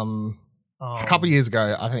a couple of years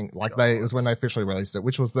ago. I think it was when they officially released it,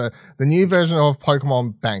 which was the new version of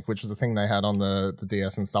Pokemon Bank, which was the thing they had on the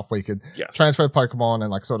DS and stuff, where you could Yes. transfer Pokemon and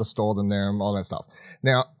like sort of store them there and all that stuff.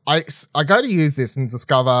 Now I go to use this and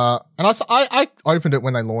discover, and I opened it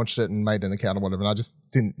when they launched it and made an account or whatever, and I just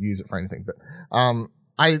didn't use it for anything. But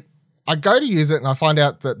I go to use it and I find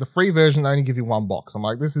out that the free version only give you one box. I'm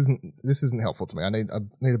like, this isn't helpful to me. I need a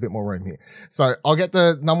bit more room here. So I'll get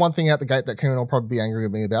the number one thing out the gate that Kieran will probably be angry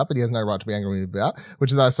with me about, but he has no right to be angry with me about,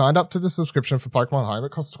 which is I signed up to the subscription for Pokemon Home.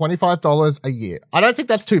 It costs $25 a year. I don't think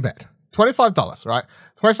that's too bad. $25, right?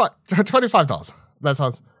 $25. That's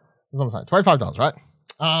what I'm saying. $25, right?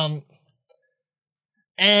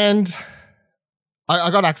 And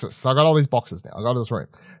I got access. So I got all these boxes now. I got this room.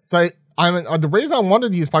 So the reason I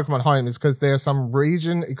wanted to use Pokemon Home is because there's some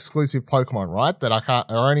region exclusive Pokemon, right? That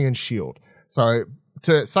are only in Shield. So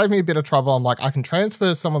to save me a bit of trouble, I'm like, I can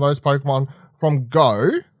transfer some of those Pokemon from Go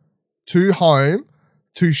to Home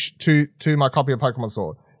to my copy of Pokemon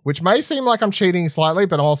Sword, which may seem like I'm cheating slightly,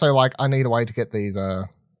 but I'm also like, I need a way to get these Pokemon,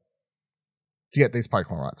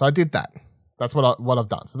 right? So I did that. That's what I've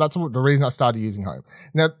done. So that's the reason I started using Home.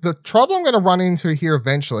 Now, the trouble I'm going to run into here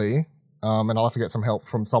eventually, and I'll have to get some help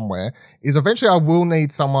from somewhere, is eventually I will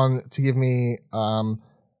need someone to give me the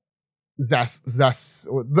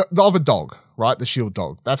other dog, right? The shield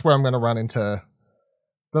dog. That's where I'm going to run into.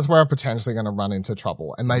 That's where I'm potentially going to run into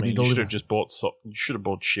trouble, and maybe you should have just bought. You should have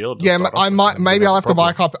bought Shield. to Yeah, start I off might. with, Maybe I'll have to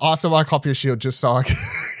buy a problem. copy. I have to buy a copy of Shield just so I can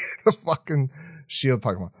the fucking Shield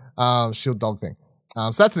Pokemon, Shield dog thing.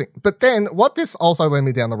 So that's the thing. But then what this also led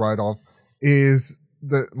me down the road of is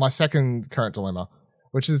my second current dilemma,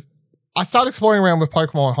 which is I started exploring around with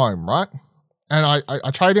Pokemon Home, right? And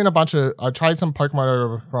I trade in I trade some Pokemon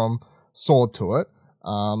over from Sword to it.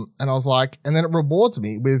 And I was like, and then it rewards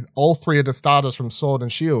me with all three of the starters from Sword and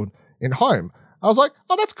Shield in Home. I was like,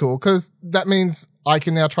 oh, that's cool, because that means I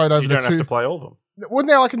can now trade over You the don't two. have to play all of them. Well,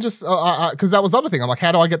 now I can just, because that was the other thing. I'm like,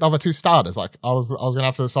 how do I get the other two starters? Like, I was going to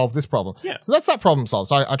have to solve this problem. Yeah. So that's that problem solved.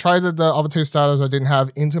 So I traded the other two starters I didn't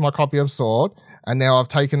have into my copy of Sword, and now I've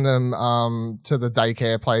taken them to the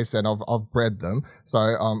daycare place and I've bred them. So,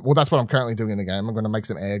 well, that's what I'm currently doing in the game. I'm going to make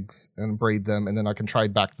some eggs and breed them, and then I can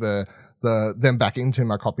trade back them back into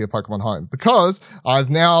my copy of Pokemon Home, because I've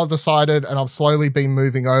now decided, and I've slowly been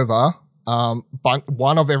moving over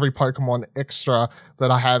one of every Pokemon extra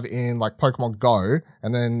that I have in like Pokemon Go,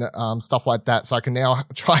 and then stuff like that, so I can now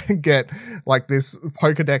try and get like this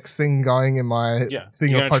Pokedex thing going in my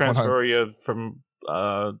thing You're of going to Pokemon Home. transfer you from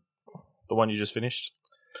the one you just finished.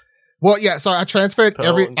 Well, yeah, so I transferred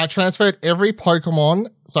Pearl every Pokemon.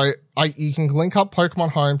 So you can link up Pokemon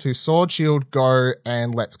Home to Sword, Shield, Go,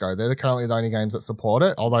 and Let's Go. They're currently the only games that support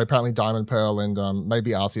it, although apparently Diamond, Pearl, and maybe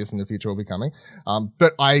Arceus in the future will be coming.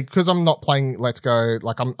 But because I'm not playing Let's Go,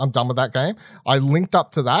 like I'm done with that game, I linked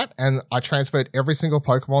up to that, and I transferred every single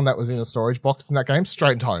Pokemon that was in a storage box in that game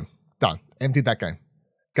straight into Home. Done. Emptied that game.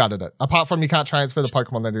 Gutted it. Apart from you can't transfer the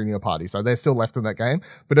Pokemon that are in your party, so they're still left in that game.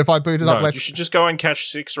 But if I booted up, You should just go and catch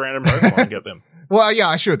 6 random Pokemon and get them. Well, yeah,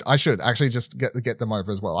 I should actually just get them over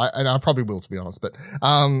as well. And I probably will, to be honest. But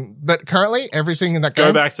currently everything in that game.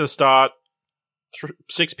 Go back to the start.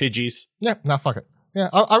 6 Pidgeys. Yeah, no, fuck it. Yeah,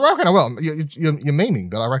 I reckon I will. You're memeing,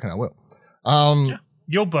 but I reckon I will.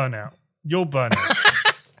 You'll burn out.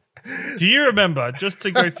 Do you remember, just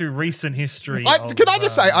to go through recent history? Can I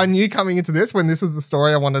just say, I knew coming into this, when this was the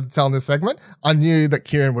story I wanted to tell in this segment, I knew that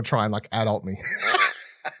Kieran would try and like adult me.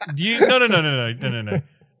 No.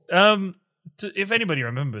 If anybody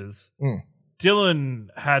remembers, Dylan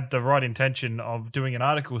had the right intention of doing an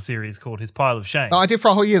article series called His Pile of Shame. No, I did for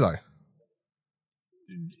a whole year though.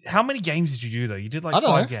 How many games did you do though? You did like I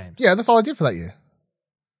don't 5 know. games. Yeah, that's all I did for that year.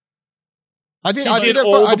 I did You did it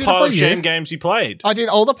all for the Pile a of year. Shame games you played. I did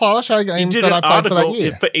all the Pile of Shame You games did that an I played for that article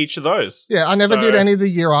year. for each of those. Yeah, I never So- did any the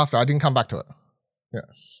year after. I didn't come back to it.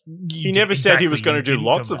 He never said he was going to do didn't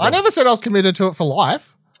lots come of back. I never said I was committed to it for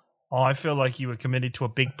life. Oh, I feel like you were committed to a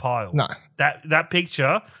big pile. No. That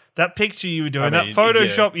picture you were doing, I that mean,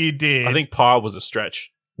 Photoshop you did. I think Pile was a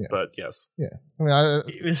stretch. Yeah. But yes. Yeah. I mean,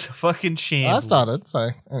 it was fucking I shambles. started, so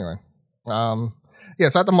anyway. Yeah,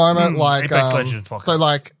 so at the moment, like, Apex Legends podcast. so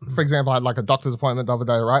like, for example, I had like a doctor's appointment the other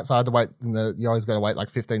day, right? So I had to wait you always got to wait like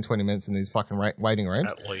 15, 20 minutes in these fucking waiting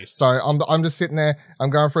rooms. At least. So I'm just sitting there, I'm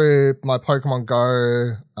going through my Pokemon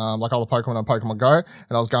Go, like all the Pokemon on Pokemon Go, and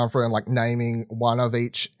I was going through and like naming one of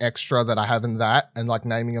each extra that I have in that and like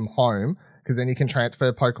naming them Home. because then you can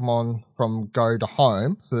transfer Pokemon from Go to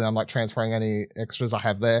Home. So then I'm like transferring any extras I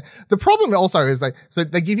have there. The problem also is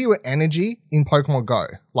they give you an energy in Pokemon Go,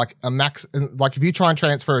 like a max. Like if you try and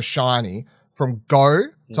transfer a shiny from Go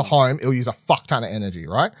to Home, it'll use a fuck ton of energy,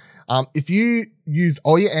 right? If you use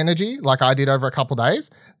all your energy, like I did over a couple days,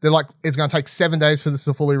 they're like, it's going to take 7 days for this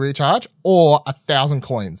to fully recharge, or 1,000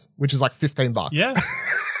 coins, which is like $15. Yeah.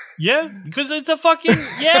 Yeah, because it's a fucking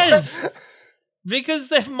yes. Because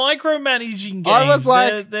they're micromanaging games. I was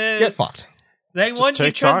like, they're, get fucked. They Just want your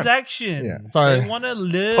take time. transactions. Yeah, so- they want to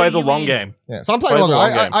lure Play the you long in. game. Yeah, so I'm playing Play the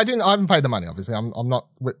longer. long game. I haven't paid the money, obviously. I'm not.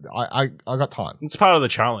 I got time. It's part of the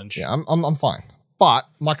challenge. Yeah, I'm fine. But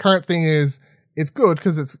my current thing is, it's good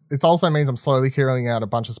because it also means I'm slowly clearing out a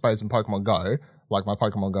bunch of space in Pokemon Go, like my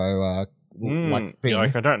Pokemon Go like thing. Yeah,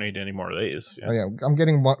 like I don't need any more of these. Yeah. Oh, yeah, I'm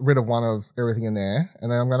getting rid of one of everything in there, and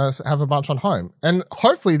then I'm going to have a bunch on Home. And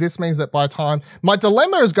hopefully this means that by the time... My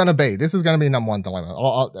dilemma is going to be... This is going to be number one dilemma.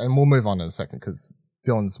 And we'll move on in a second, because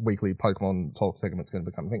Dylan's weekly Pokemon Talk segment is going to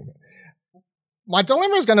become a thing. My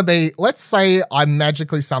dilemma is going to be, let's say I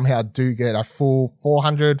magically somehow do get a full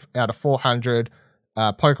 400 out of 400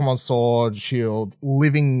 Pokemon Sword, Shield,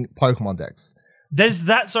 living Pokemon decks. There's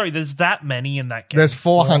that many in that game. There's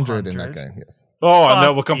 400 in that game, yes. Oh, I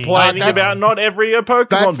know. We're Fuck complaining yeah. about not every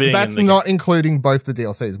Pokemon being That's in the not including both the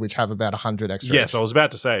DLCs, which have about 100 extra. Yes, I was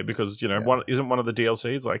about to say, because, isn't one of the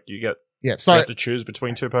DLCs, like, you Yeah, so... have to choose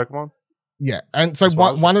between two Pokemon? Yeah, and so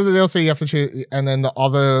one of the DLC you have to choose, and then the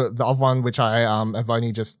other one, which I have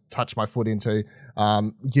only just touched my foot into,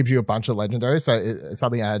 gives you a bunch of legendaries. So it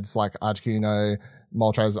suddenly adds like Articuno,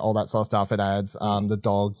 Moltres, all that sort of stuff. It adds the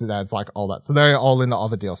dogs. It adds like all that. So they're all in the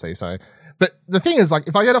other DLC. So, but the thing is, like,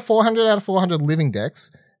 if I get a 400 out of 400 living decks,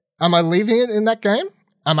 am I leaving it in that game?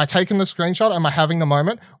 Am I taking the screenshot? Am I having the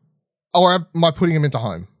moment, or am I putting them into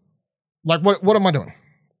Home? Like, what am I doing?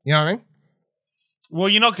 You know what I mean? Well,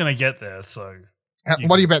 you're not going to get there, so...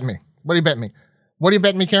 What do you bet me? What do you bet me? What do you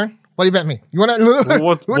bet me, Karen? What do you bet me? You want to...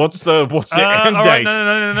 What's the end all date?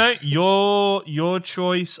 right, no. Your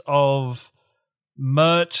choice of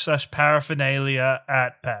merch / paraphernalia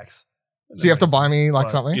at PAX. So you have to buy me like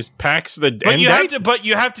Right. something? Is PAX the But end you date?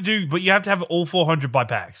 have to have all 400 by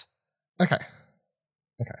PAX. Okay.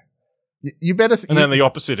 You better... And then the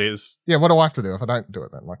opposite is... Yeah, what do I have to do if I don't do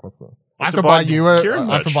it then? Like, what's the... I have to to buy buy you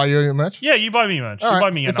Kieran I have to merch. buy you a merch? Yeah, you buy me merch. All You right,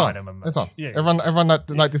 buy me an it's on. item and merch. It's on. Yeah. Everyone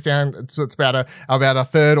note this down. So it's about a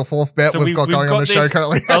third or fourth bet So we've got going on the show this-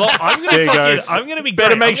 currently. I'm There you go. going to be Better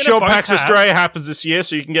great. make I'm sure gonna PAX both have- Australia happens this year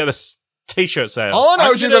so you can get a t-shirt sale. All I know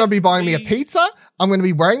I'm is you're gonna going to be buying me a be- pizza. I'm going to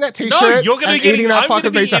be wearing that t-shirt No, you're gonna and be getting, eating that I'm gonna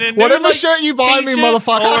fucking be pizza. in a new, Whatever like, shirt you buy me, t-shirt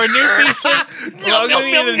motherfucker. Or a new piece of, I'm going to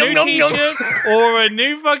be in a new t-shirt or a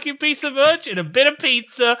new fucking piece of merch and a bit of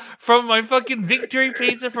pizza from my fucking Victory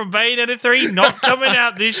Pizza from Bayonetta 3 not coming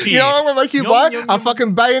out this year. You know what I'm going to make you Yum, buy? yum, A yum.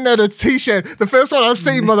 fucking Bayonetta t-shirt. The first one I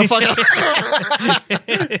see, motherfucker.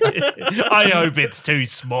 I hope it's too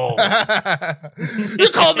small. You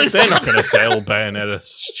called me They're fucker. not going to sell Bayonetta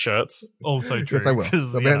shirts. Also true. Yes, they will.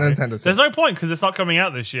 'cause, They'll you be at know, Nintendo soon. there's no point because it's not coming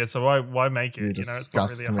out this year, so why make it? You You know, it's not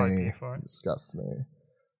disgust really a hype me. year for it. Disgust me.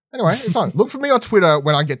 Anyway, it's on. Look for me on Twitter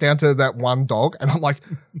when I get down to that one dog, and I'm like,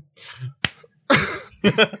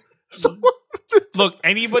 Look,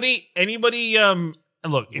 anybody,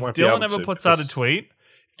 look, if Won't be able Dylan ever to puts out a because-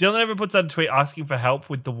 tweet, asking for help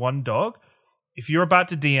with the one dog, if you're about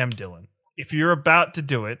to DM Dylan, if you're about to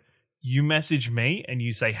do it, you message me and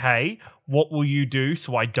you say, "Hey, what will you do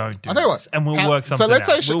so I don't do I'll tell you this?" And we'll work so something let's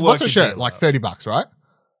out. say, We'll what's work a shirt? deal Like out. $30, right?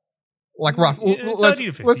 Like rough. Yeah, let's 30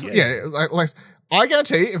 to 50, let's yeah. let's. I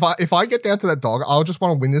guarantee if I get down to that dog, I'll just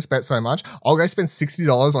want to win this bet so much. I'll go spend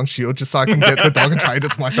 $60 on Shield just so I can get the dog and trade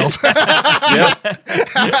it to myself. Yeah.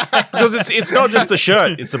 Because it's not just the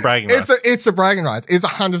shirt, it's the bragging rights. It's a bragging rights. It's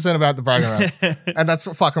 100% about the bragging rights, and that's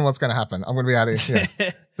fucking what's going to happen. I'm going to be out of here.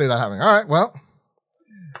 Yeah. See that happening. All right. Well,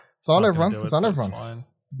 it's on Not gonna everyone. do It's it, on so everyone. fine.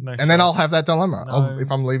 No And then shot. I'll have that dilemma No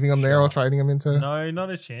if I'm leaving them there or shot. trading them into No, not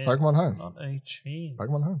a chance. Pokemon Home. Not a chance.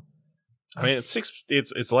 Pokemon Home. I mean,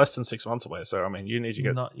 it's less than 6 months away, so I mean, you need to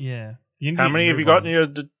get... Not, yeah. You need How to many have you move got on. in your...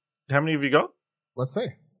 How many have you got? Let's see.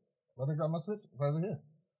 What have I got my Switch? It's over here.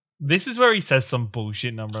 This is where he says some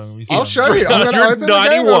bullshit number. And we I'll see show you. I'm going to open the game.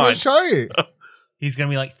 I'm 191. going to show you. He's going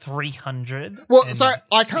to be like 300. Well, so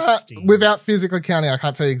I can't, 60. without physically counting, I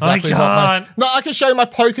can't tell you exactly I what my... can't. No, I can show you my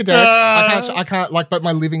Pokedex. I can't, like, but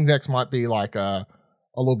my living decks might be, like, a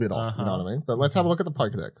little bit off. You know what I mean? But let's have a look at the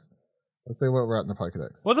Pokedex. Let's see where we're at in the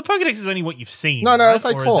Pokedex. Well, the Pokedex is only what you've seen. No, right? let's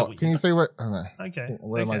say Or is court. it what Can you you've- see where... Oh, no. Okay.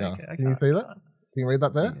 Where am I okay, going? okay, Can you see that? that's fine. Can you read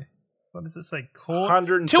that there? Yeah. What does it say? Court?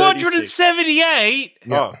 136. 278?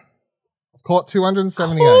 Yeah. Oh, Caught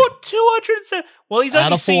 278. Caught 207. Well, he's Out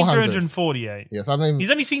only of seen 400. 348. Yes, I mean, He's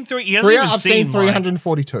only seen three. He hasn't even I've seen seen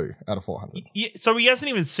 342 out of 400. Yeah, so he hasn't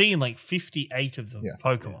even seen like 58 of the Yes.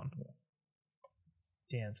 Pokemon.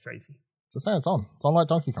 Damn, it's crazy. Just saying, it's on. It's on like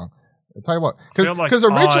Donkey Kong. I'll tell you what, feel like because I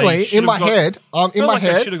originally should in my have got- head, I in feel my like I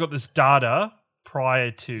head, should have got this data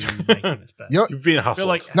prior to making this bet. You've been hustled.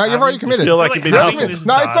 like no, you've already committed. feel like you've been having hustled. this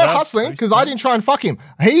No, it's not data hustling because I didn't try and fuck him.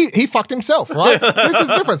 He fucked himself, right? This is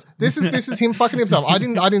the difference. This is him fucking himself. I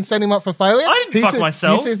didn't set him up for failure. I didn't fuck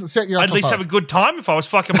myself. He says set you up I'd at for least failure. have a good time if I was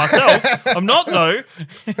fucking myself. I'm not though.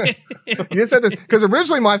 You said this because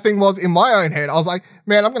originally my thing was in my own head. I was like,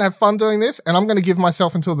 man, I'm gonna have fun doing this, and I'm gonna give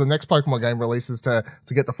myself until the next Pokemon game releases to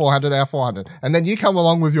get the 400 out of 400. And then you come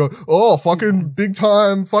along with your fucking big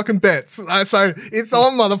time fucking bets. So it's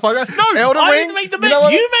on, motherfucker. No, Elden I Ring, didn't make the you bet. know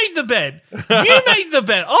what? You made the bet. You made the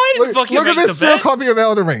bet. I didn't fucking Look make at this the bet. sealed copy of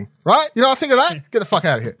Elden Ring, right? You know what I think of that? Get the fuck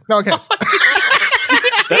out of here. No one cares. Did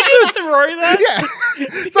you just throw that? Yeah.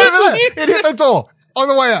 It's over there. It hit the door on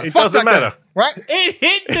the way out. It Fuck doesn't that game, matter. right? It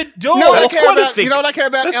hit the door. You know what I That's care quite a about? thick- You know what I care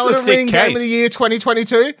about? that's a Elden thick Ring Game of the case. Year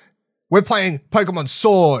 2022. We're playing Pokemon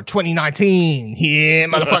Sword 2019 here,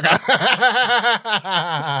 motherfucker.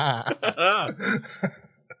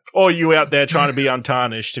 Or you out there trying to be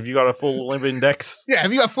untarnished. Have you got a full live index? Yeah,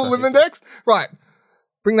 have you got full live index? Right.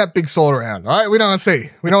 Bring that big sword around, all right? We don't want to see.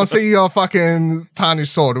 We don't want to see your fucking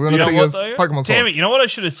tarnished sword. We want to see your Pokemon sword. Damn it! You know what I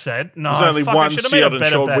should have said? No, There's only fuck, one I should have made a shield and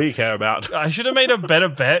better sword bet. we care about. I should have made a better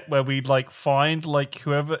bet where we'd like find like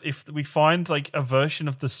whoever, if we find like a version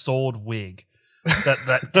of the sword wig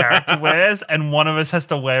that character wears, and one of us has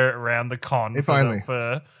to wear it around the con. If for only.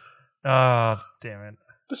 Damn it!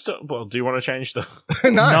 Well, do you want to change the...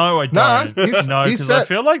 No, I don't. he's Because I set.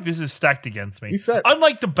 feel like this is stacked against me. He's set.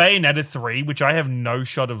 Unlike the Bayonetta 3, which I have no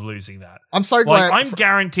shot of losing that. I'm so Like, glad. I'm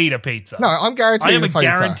guaranteed a pizza. No, I'm guaranteed. I am a a pizza.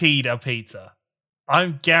 guaranteed a pizza.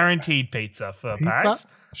 I'm guaranteed pizza for PAX. Pizza?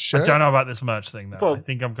 Sure. I don't know about this merch thing, though. Well, I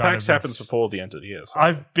think I'm kind PAX of... happens before the end of the year. So.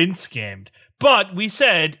 I've been scammed. But we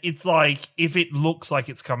said it's like, if it looks like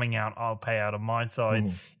it's coming out, I'll pay out on my side.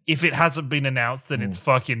 Mm. If it hasn't been announced, then it's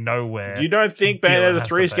fucking nowhere. You don't think Dylan Bayonetta has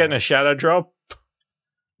 3 is to getting pay. a shadow drop?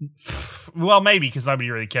 Well, maybe, because nobody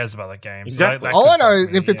really cares about that game. So Exactly. that All I could know fuck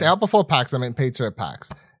is me, if it's yeah. out before PAX, I'm eating pizza at PAX.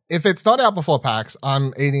 If it's not out before PAX,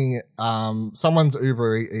 I'm eating someone's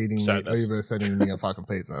Uber eating me, Sadness. Uber sending me a fucking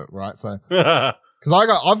pizza, right? So That's because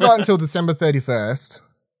I've got until December 31st.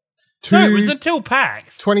 No, it was until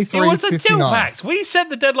PAX. 23, It was until 59. PAX. We said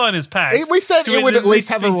the deadline is PAX. We said to it would at least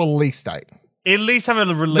have a be- release date. At least have a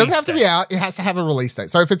It release. doesn't have to be date. out. It has to have a release date.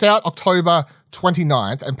 So if it's out October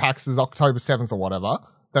 29th and PAX is October 7th or whatever,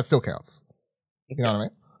 that still counts. You know what I mean?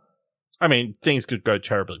 I mean, things could go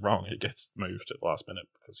terribly wrong. It gets moved at the last minute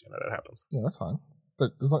because, that happens. Yeah, that's fine.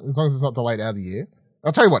 But as long as it's not delayed out of the year.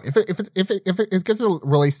 I'll tell you what, if it gets a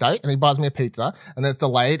release date and he buys me a pizza and then it's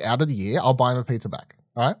delayed out of the year, I'll buy him a pizza back.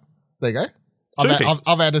 All right? There you go.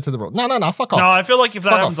 I've added to the rule. No, fuck off. No, I feel like if that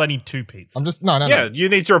Fuck happens, off. I need two pizzas. I'm just, no. Yeah, you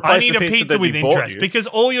need to I replace need the a pizza that with you bought interest you. because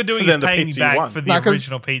all you're doing And then is the paying me pizza you back won. for the No, 'cause-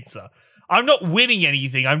 original pizza. I'm not winning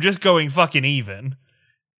anything. I'm just going fucking even.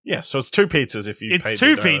 Yeah, so it's two pizzas if you It's paid two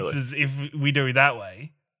it early. pizzas if we do it that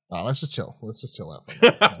way. Oh, let's just chill. Let's just chill out.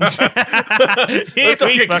 Let's not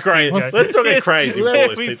get crazy. Let's not get crazy with all Here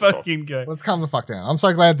this we pizza talk. fucking go. Let's calm the fuck down. I'm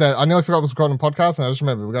so glad that I nearly forgot I was recording a podcast, and I just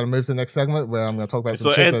remembered we've got to move to the next segment where I'm going to talk about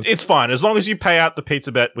some So, shit and that's it's fine as long as you pay out the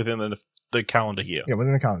pizza bet within the calendar year. yeah,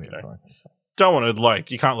 within the calendar. It's Okay. fine. Don't want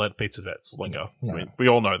to you can't let pizza bets linger. No. I mean, we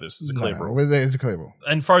all know this is a clear rule. No, there's a clear rule.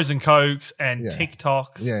 And frozen cokes and Yeah.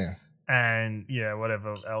 TikToks Yeah. and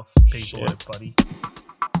whatever else people Shit. are, buddy.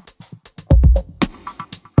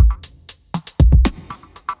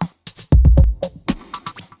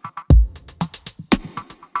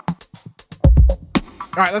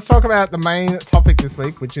 All right, let's talk about the main topic this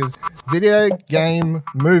week, which is video game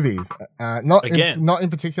movies. Not Again. not in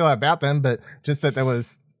particular about them, but just that there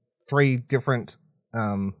was 3 different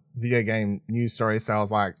video game news stories. So I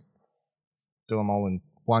was like, do them all in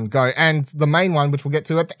one go. And the main one, which we'll get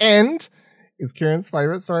to at the end, is Kieran's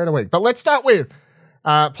favorite story of the week. But let's start with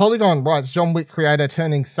Polygon writes John Wick creator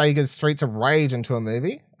turning Sega's Streets of Rage into a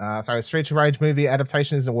movie. So a Streets of Rage movie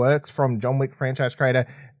adaptation is in the works from John Wick franchise creator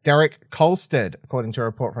Derek Kolstad, according to a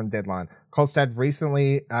report from Deadline. Kolstad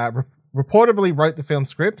recently reportedly wrote the film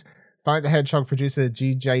script. Sonic the Hedgehog producer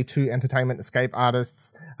GJ2 Entertainment Escape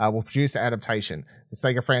Artists will produce the adaptation. The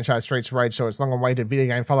Sega franchise Streets of Rage saw its long-awaited video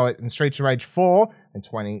game follow-up in Streets of Rage 4 in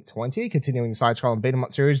 2020, continuing the side-scrolling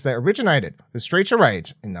beat-em-up series that originated with Streets of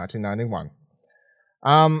Rage in 1991.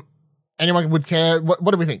 Anyone would care? What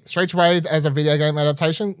do we think? Streets of Rage as a video game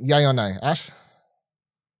adaptation? Yay or nay? Ash?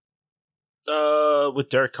 With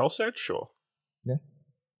Derek Kolstad, sure. Yeah.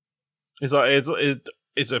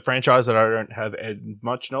 It's a franchise that I don't have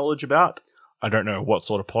much knowledge about. I don't know what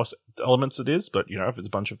sort of plot elements it is, but if it's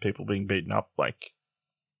a bunch of people being beaten up,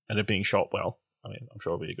 and it being shot well, I mean, I'm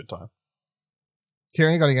sure it'll be a good time.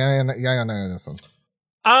 Kieran, you got a yay or no on this one?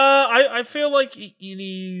 I feel like it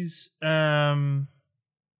is. I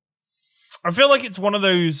feel like it's one of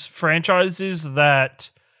those franchises that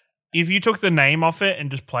if you took the name off it and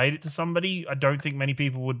just played it to somebody, I don't think many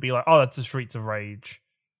people would be like, "Oh, that's a Streets of Rage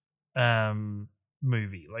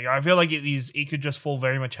movie." Like, I feel like it could just fall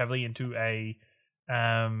very much heavily into a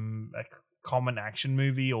common action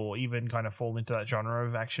movie, or even kind of fall into that genre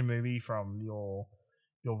of action movie from your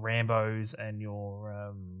Rambos and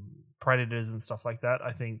your Predators and stuff like that.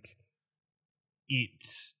 I think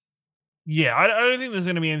I don't think there's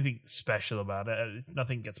going to be anything special about it.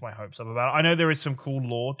 Nothing gets my hopes up about it. I know there is some cool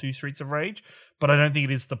lore to Streets of Rage, but I don't think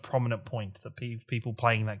it is the prominent point that people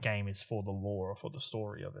playing that game is for the lore or for the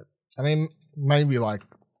story of it. I mean, maybe like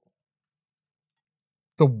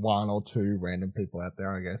the one or two random people out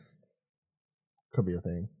there, I guess, could be a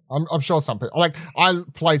thing. I'm sure some people, like, I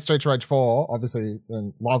played Streets of Rage 4, obviously,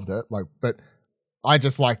 and loved it, but I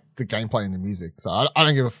just like the gameplay and the music, so I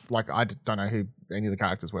don't give I don't know who any of the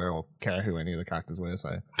characters were or care who any of the characters were, so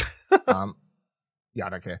yeah, I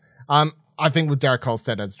don't care. I think with Derek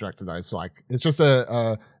Kolstad as director, though, it's just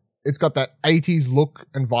it's got that 80s look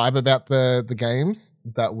and vibe about the games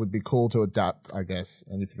that would be cool to adapt, I guess,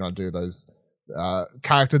 and if you're gonna do those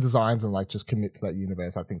character designs and just commit to that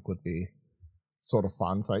universe, I think would be sort of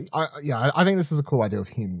fun. So I think this is a cool idea of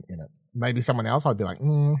him in it. Maybe someone else, I'd be like,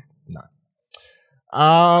 no.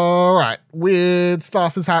 All right, weird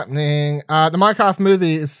stuff is happening. The Minecraft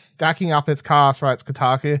movie is stacking up its cast, writes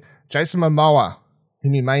Kotaku. Jason Momoa,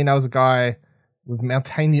 whom you may know as a guy with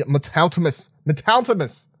mountainous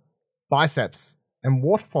biceps and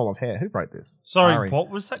waterfall of hair. Who wrote this? Sorry, what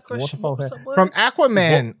was that question? Waterfall of hair. From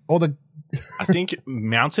Aquaman, or the I think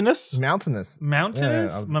mountainous. Momentous?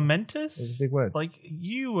 It's a big word. Like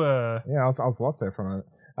you Yeah, I was lost there for a moment.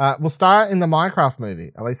 Will star in the Minecraft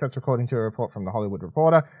movie. At least that's according to a report from The Hollywood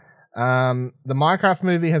Reporter. The Minecraft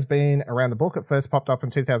movie has been around the book. It first popped up in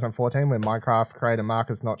 2014 when Minecraft creator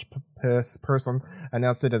Marcus Notch Persson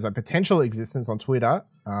announced it as a potential existence on Twitter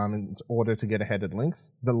in order to get ahead of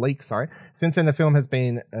the leak. Since then, the film has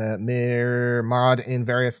been marred in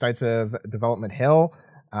various states of development hell.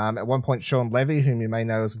 At one point, Sean Levy, whom you may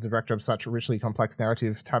know as the director of such richly complex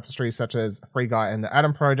narrative tapestries such as Free Guy and The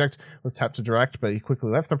Adam Project, was tapped to direct, but he quickly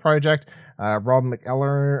left the project. Rob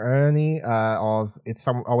McElhenney of It's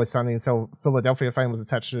Always Sunny in Philadelphia fame was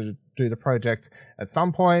attached to do the project at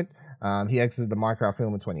some point. He exited the Minecraft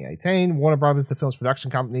film in 2018. Warner Brothers, the film's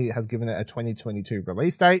production company, has given it a 2022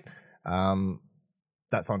 release date.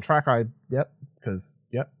 That's on track, definitely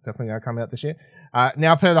going to come out this year.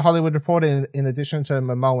 Now, per The Hollywood Reporter, in addition to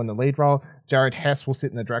Momoa in the lead role, Jared Hess will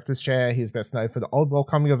sit in the director's chair. He is best known for the oddball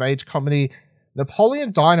coming-of-age comedy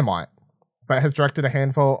Napoleon Dynamite, but has directed a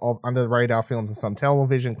handful of under-the-radar films and some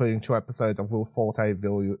television, including 2 episodes of Will Forte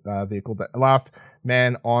vehicle, The Last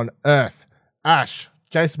Man on Earth. Ash,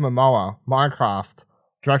 Jason Momoa, Minecraft,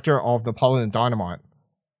 director of Napoleon Dynamite.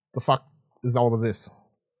 The fuck is all of this?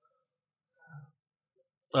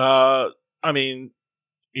 I mean,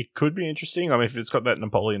 it could be interesting. I mean, if it's got that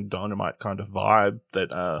Napoleon Dynamite kind of vibe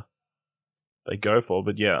that they go for,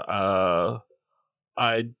 but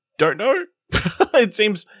I don't know. It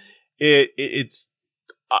seems it's.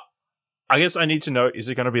 I guess I need to know: is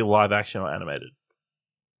it going to be live action or animated?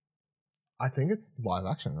 I think it's live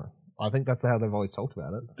action. I think that's how they've always talked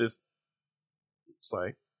about it. It's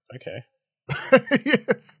like okay,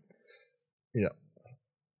 yes, yeah,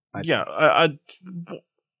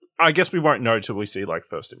 I guess we won't know till we see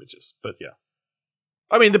first images, but yeah.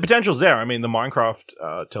 I mean, the potential's there. I mean, the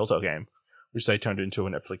Minecraft Telltale game, which they turned into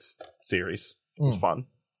a Netflix series, was fun,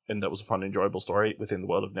 and that was a fun, enjoyable story within the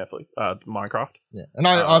world of Netflix, Minecraft. Yeah, and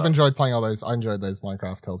I've enjoyed playing all those. I enjoyed those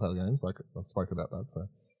Minecraft Telltale games. I've spoken about that. So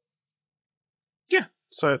yeah,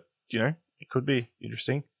 so it could be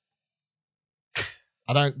interesting.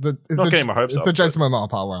 I don't. Not getting my hopes up. It's the Jason Momoa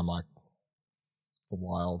part where I'm like, it's a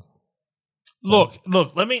wild. Look.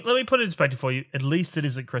 Let me put it in perspective for you. At least it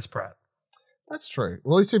isn't Chris Pratt. That's true.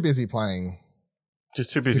 Well, he's too busy playing.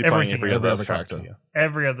 Just too busy playing every other character. Yeah.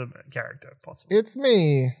 Every other character possible. It's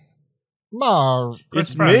me, Mario.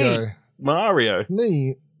 It's me, Mario. It's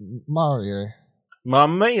me, Mario.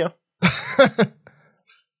 Mamma mia.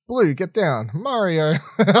 Blue, get down, Mario.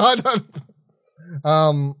 I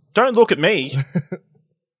don't. Don't look at me.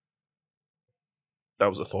 That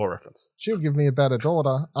was a Thor reference. She'll give me a better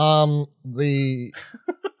daughter.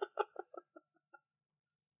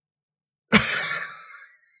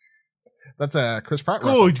 That's a Chris Pratt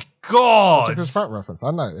reference. Good God. That's a Chris Pratt reference. I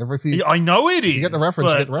know. Yeah, I know it is. You get the reference.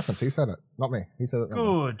 You but get the reference. He said it, not me. He said it.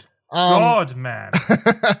 Good God, man.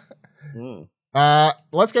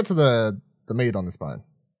 Let's get to the meat on this bone.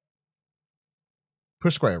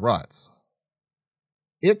 Push Square writes,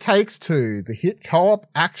 It Takes Two, the hit co-op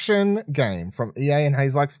action game from EA and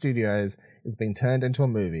Hazelike Studios, is being turned into a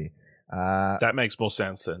movie. That makes more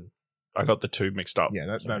sense than I got the two mixed up. Yeah,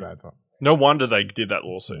 that adds up. No wonder they did that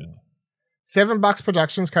lawsuit. $7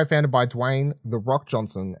 Productions, co-founded by Dwayne "The Rock"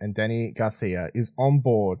 Johnson and Danny Garcia, is on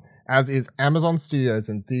board, as is Amazon Studios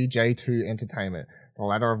and DJ2 Entertainment, the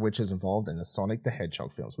latter of which is involved in the Sonic the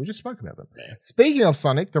Hedgehog films. We just spoke about them. Yeah. Speaking of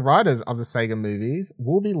Sonic, the writers of the Sega movies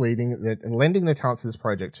will be lending their talents to this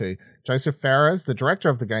project too. Joseph Fares, the director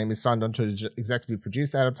of the game, is signed on to executive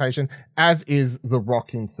produce adaptation, as is The Rock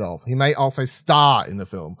himself. He may also star in the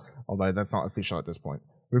film, although that's not official at this point.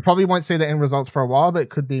 We probably won't see the end results for a while, but it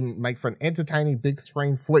could make for an entertaining big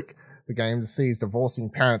screen flick. The game sees divorcing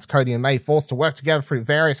parents Cody and May forced to work together through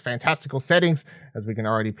various fantastical settings, as we can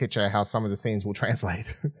already picture how some of the scenes will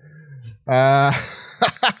translate. I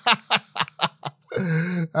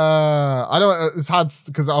don't. It's hard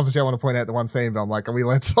because obviously I want to point out the one scene, but I'm like, are we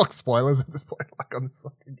allowed to talk spoilers at this point? Like on this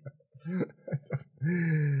fucking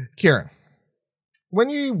game. Kieran, when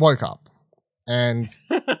you woke up and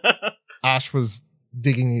Ash was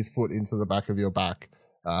digging his foot into the back of your back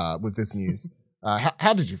with this news,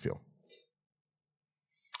 how did you feel?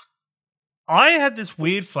 I had this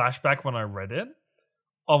weird flashback when I read it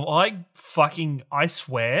of I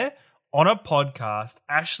swear, on a podcast,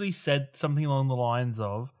 Ashley said something along the lines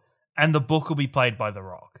of, and the book will be played by The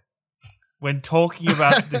Rock, when talking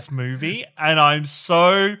about this movie, and I'm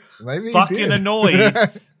so fucking annoyed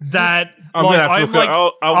that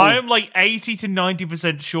I'm like 80 to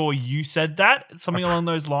 90% sure you said that, something along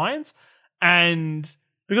those lines, and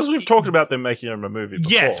because we've talked about them making a movie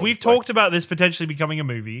before. Yes, we've talked about this potentially becoming a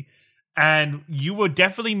movie. And you were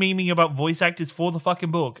definitely memeing about voice actors for the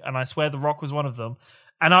fucking book, and I swear The Rock was one of them.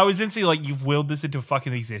 And I was instantly like, you've willed this into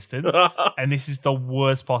fucking existence, and this is the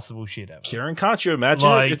worst possible shit ever. Kieran, can't you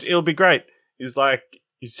imagine? It'll be great. He's like,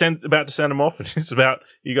 about to send him off, and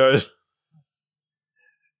he goes,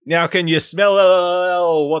 now can you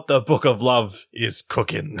smell what the Book of Love is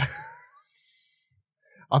cooking?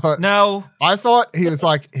 I thought he was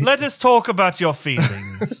like, let us talk about your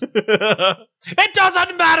feelings. It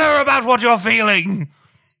doesn't matter about what you're feeling.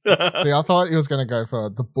 See, I thought he was going to go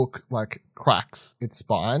for the book, like, cracks its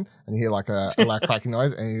spine, and you hear like a loud cracking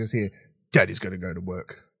noise, and you just hear, Daddy's going to go to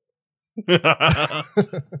work.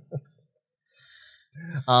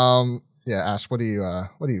 Yeah, Ash, what do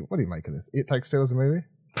you make of this? It Takes Two as a movie?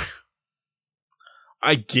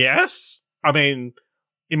 I guess. I mean,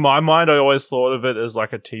 in my mind, I always thought of it as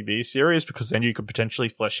like a TV series, because then you could potentially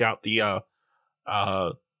flesh out the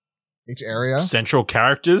each area central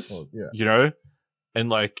characters, you know, and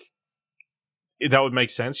like that would make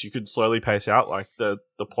sense. You could slowly pace out like the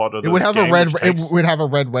plot of the would have game, it would have a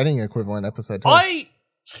Red Wedding equivalent episode too.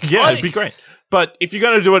 It'd be great. But if you're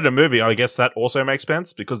going to do it in a movie, I guess that also makes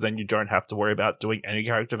sense, because then you don't have to worry about doing any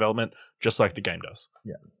character development, just like the game does.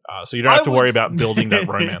 Yeah. So you don't have to worry about building that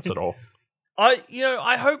romance at all.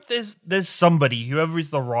 I hope there's somebody, whoever is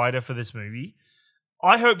the writer for this movie,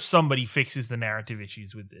 I hope somebody fixes the narrative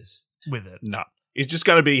issues with it. No. It's just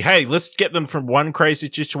going to be, hey, let's get them from one crazy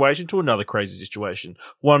situation to another crazy situation.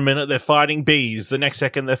 1 minute they're fighting bees, the next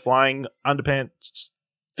second they're flying underpants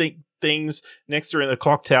things, next they're in a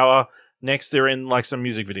clock tower, next they're in like some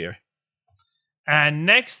music video. And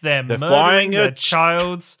next they're murdering a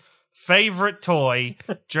child's favorite toy,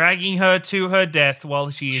 dragging her to her death while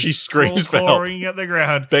she screams for help, at the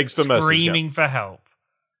ground, begs for mercy, screaming for help.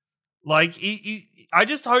 Like, I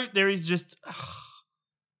just hope there is just.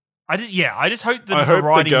 I just hope that the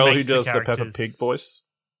writing the girl makes who does the characters... Peppa Pig voice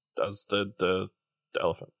does the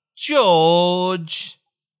elephant. George.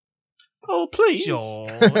 Oh, please.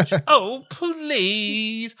 George. Oh,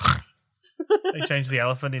 please. They changed the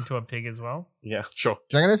elephant into a pig as well. Yeah, sure.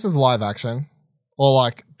 Do you reckon this is live action? Or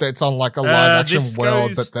like it's on like a live action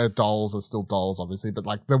world, but their dolls are still dolls, obviously. But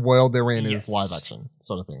like the world they're in is live action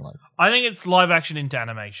sort of thing. Like, I think it's live action into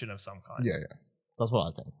animation of some kind. Yeah, that's what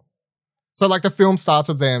I think. So like the film starts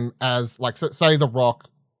with them as like say The Rock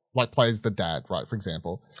like plays the dad, right? For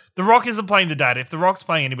example, The Rock isn't playing the dad. If The Rock's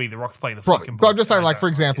playing anybody, The Rock's playing the fucking. But I'm just saying, like for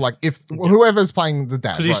example, like if whoever's playing the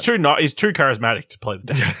dad, because he's too charismatic to play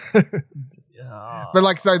the dad. But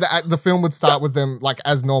like so the film would start with them like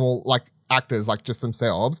as normal, like actors, like just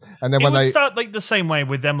themselves. And then It when would they start like the same way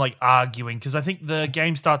with them like arguing, because I think the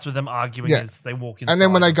game starts with them arguing as they walk inside. and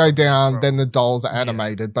then when they or go something down, from- then the dolls are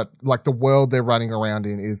animated, but like the world they're running around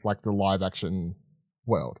in is like the live action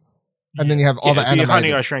world. And then you have other the Honey,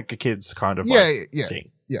 animated. I Shrunk the Kids kind of Yeah, like yeah,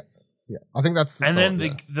 thing. yeah. I think that's. And then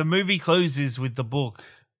yeah. the movie closes with the book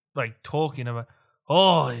like talking about,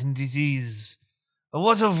 oh, and it is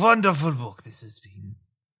what a wonderful book this has been.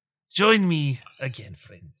 Join me again,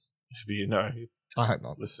 friends. You know, I hope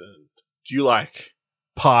not. listen. Do you like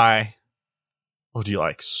pie or do you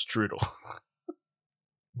like strudel?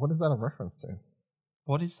 What is that a reference to?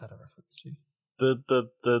 What is that a reference to?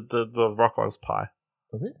 The Rock loves pie.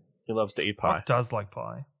 Does he? He loves to eat pie. Rock does like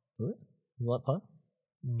pie. Does he? You like pie?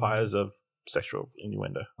 Pie is of sexual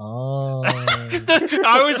innuendo. Oh.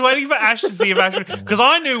 I was waiting for Ash to see if Ash, because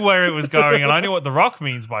I knew where it was going and I knew what the Rock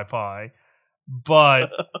means by pie,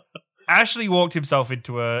 but Ashley walked himself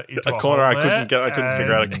into a corner hole I couldn't there,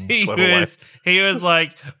 figure out a and clever way. he was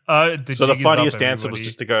like, So the jig is up, funniest answer was everybody.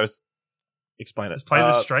 just to go explain it. Just play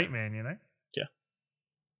the straight man, you know.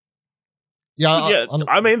 yeah,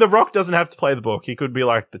 I mean, The Rock doesn't have to play the book. He could be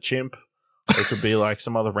like the chimp. It could be like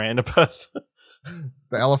some other random person.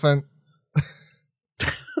 the elephant.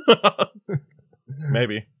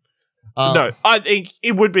 Maybe. No, I think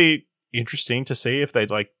it would be interesting to see if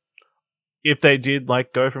they did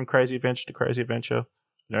like go from crazy adventure to crazy adventure.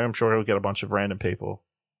 You know, I'm sure he'll get a bunch of random people.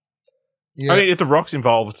 Yeah. I mean, if The Rock's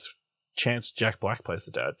involved, chance Jack Black plays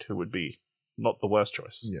the dad, who would be not the worst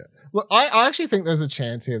choice. Yeah. Look, I actually think there's a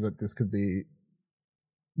chance here that this could be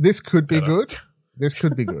good. This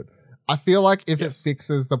could be good. I feel like if it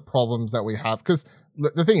fixes the problems that we have, because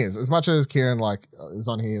the thing is, as much as Kieran like is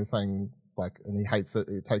on here saying like, and he hates that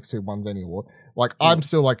it takes two won any award, like I'm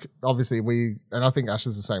still like, obviously and I think Ash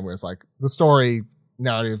is the same, where it's like the story,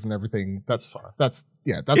 narrative, and everything. That's fine. That's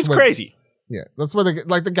It's where, crazy. Yeah, that's where the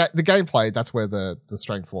gameplay. That's where the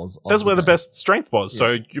strength was. That's where the game. best strength was.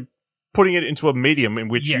 So you're putting it into a medium in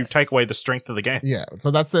which you Yes. take away the strength of the game. Yeah,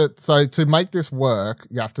 so that's it. So to make this work,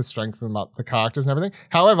 you have to strengthen up the characters and everything.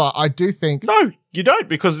 However, I do think No, you don't,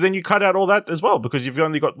 because then you cut out all that as well, because you've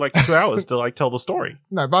only got like 2 hours to like tell the story.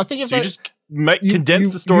 no, but I think if So you they just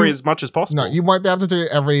condense the story as much as possible. no, you won't be able to do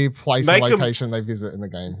every place and Make 'em- location they visit in the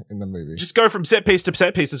game in the movie. Just go from set piece to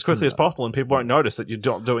set piece as quickly as possible, and people won't notice that you're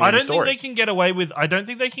not doing I any don't think story. they can get away with. I don't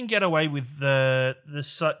think they can get away with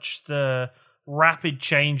the rapid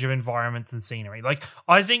change of environments and scenery. Like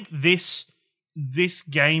I think this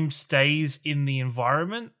game stays in the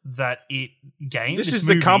environment that it gained. This is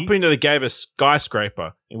movie. the company that gave us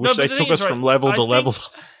Skyscraper, in which No, but they the took thing is, us from right, level I to think- level.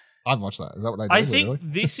 I'd watch that. Is that what they do? I think really?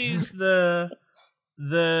 this is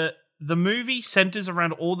the movie centers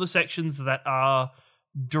around all the sections that are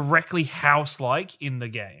directly house-like in the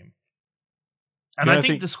game. And You I don't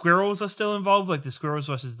think think- the squirrels are still involved, like the squirrels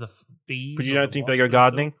versus the bees. But you or don't the think they wasps go are still-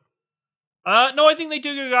 gardening? No, I think they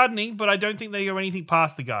do go gardening, but I don't think they go anything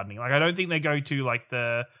past the gardening. Like, I don't think they go to like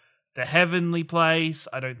the heavenly place.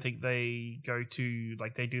 I don't think they go to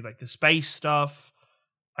like they do like the space stuff.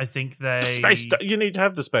 I think they The space stuff. You need to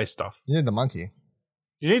have the space stuff. You need the monkey.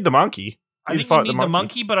 You need the monkey. I You think fight you need the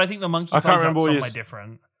monkey, but I think the monkey I plays can't out remember what somewhere his-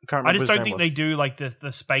 different. Can't I remember just his don't name think was. they do like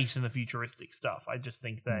the space and the futuristic stuff. I just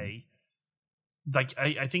think they like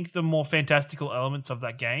I think the more fantastical elements of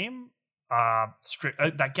that game are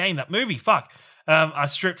that movie are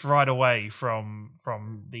stripped right away from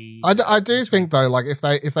the. I do think though, like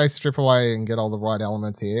if they strip away and get all the right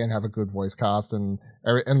elements here and have a good voice cast and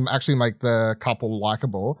actually make the couple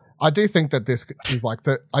likable, I do think that this is like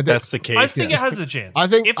That's the key. I think it has a chance. I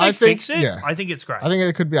think- if they I think- fix it, yeah. I think it's great. I think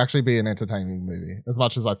it could actually be an entertaining movie as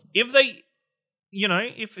much as I. If they,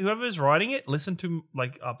 if whoever's writing it, listen to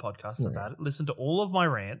like our podcasts Yeah. about it, listen to all of my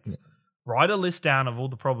rants, write a list down of all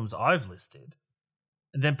the problems I've listed,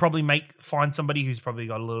 and then probably find somebody who's probably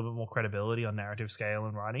got a little bit more credibility on narrative scale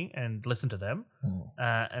and writing, and listen to them,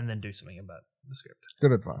 and then do something about the script.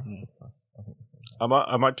 Good advice. Good advice. I think.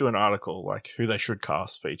 I might do an article like who they should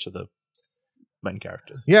cast for each of the main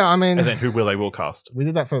characters. Yeah, I mean, And then who they will cast. we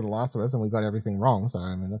did that for The Last of Us and we got everything wrong, so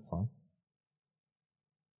I mean that's fine.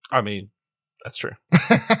 I mean, that's true.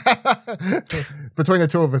 Between the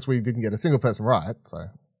two of us, we didn't get a single person right, so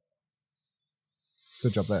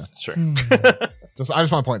good job there. That's true. I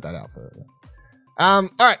just want to point that out. All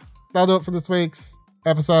right, that'll do it for this week's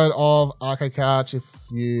episode of Arcade Couch. If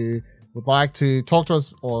you would like to talk to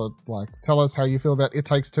us or like tell us how you feel about It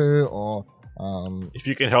Takes Two, or If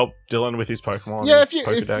you can help Dylan with his Pokemon, yeah, if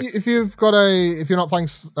Pokedex. you're not playing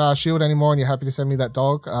Shield anymore and you're happy to send me that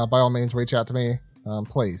dog, by all means reach out to me,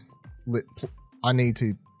 please. I need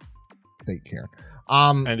to beat Kieran.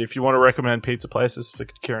 And if you want to recommend pizza places for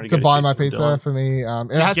Kieran to get buy his my pizza done. for me,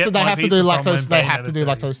 they have to do lactose. They have to do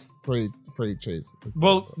lactose free cheese.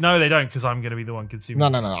 Well, no, they don't, because I'm going to be the one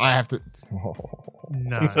consuming. No. I have to.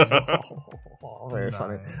 No. Very No.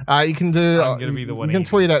 funny. You can do. I'm gonna be the one You can eating.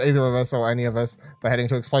 tweet at either of us or any of us by heading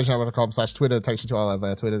to explosionnetwork.com/Twitter. It takes you to all of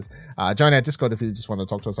our Twitters. Join our Discord if you just want to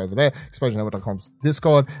talk to us over there. Explosionnetwork.com's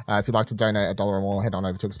Discord. If you'd like to donate $1 or more, head on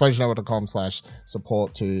over to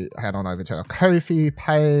explosionnetwork.com/support to head on over to our Ko-fi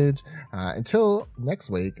page. Until next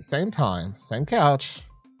week, same time, same couch.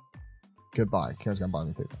 Goodbye. Kieran's gonna buy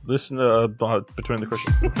me pizza. Listen to Between the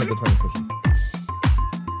Christians. Between the Christians.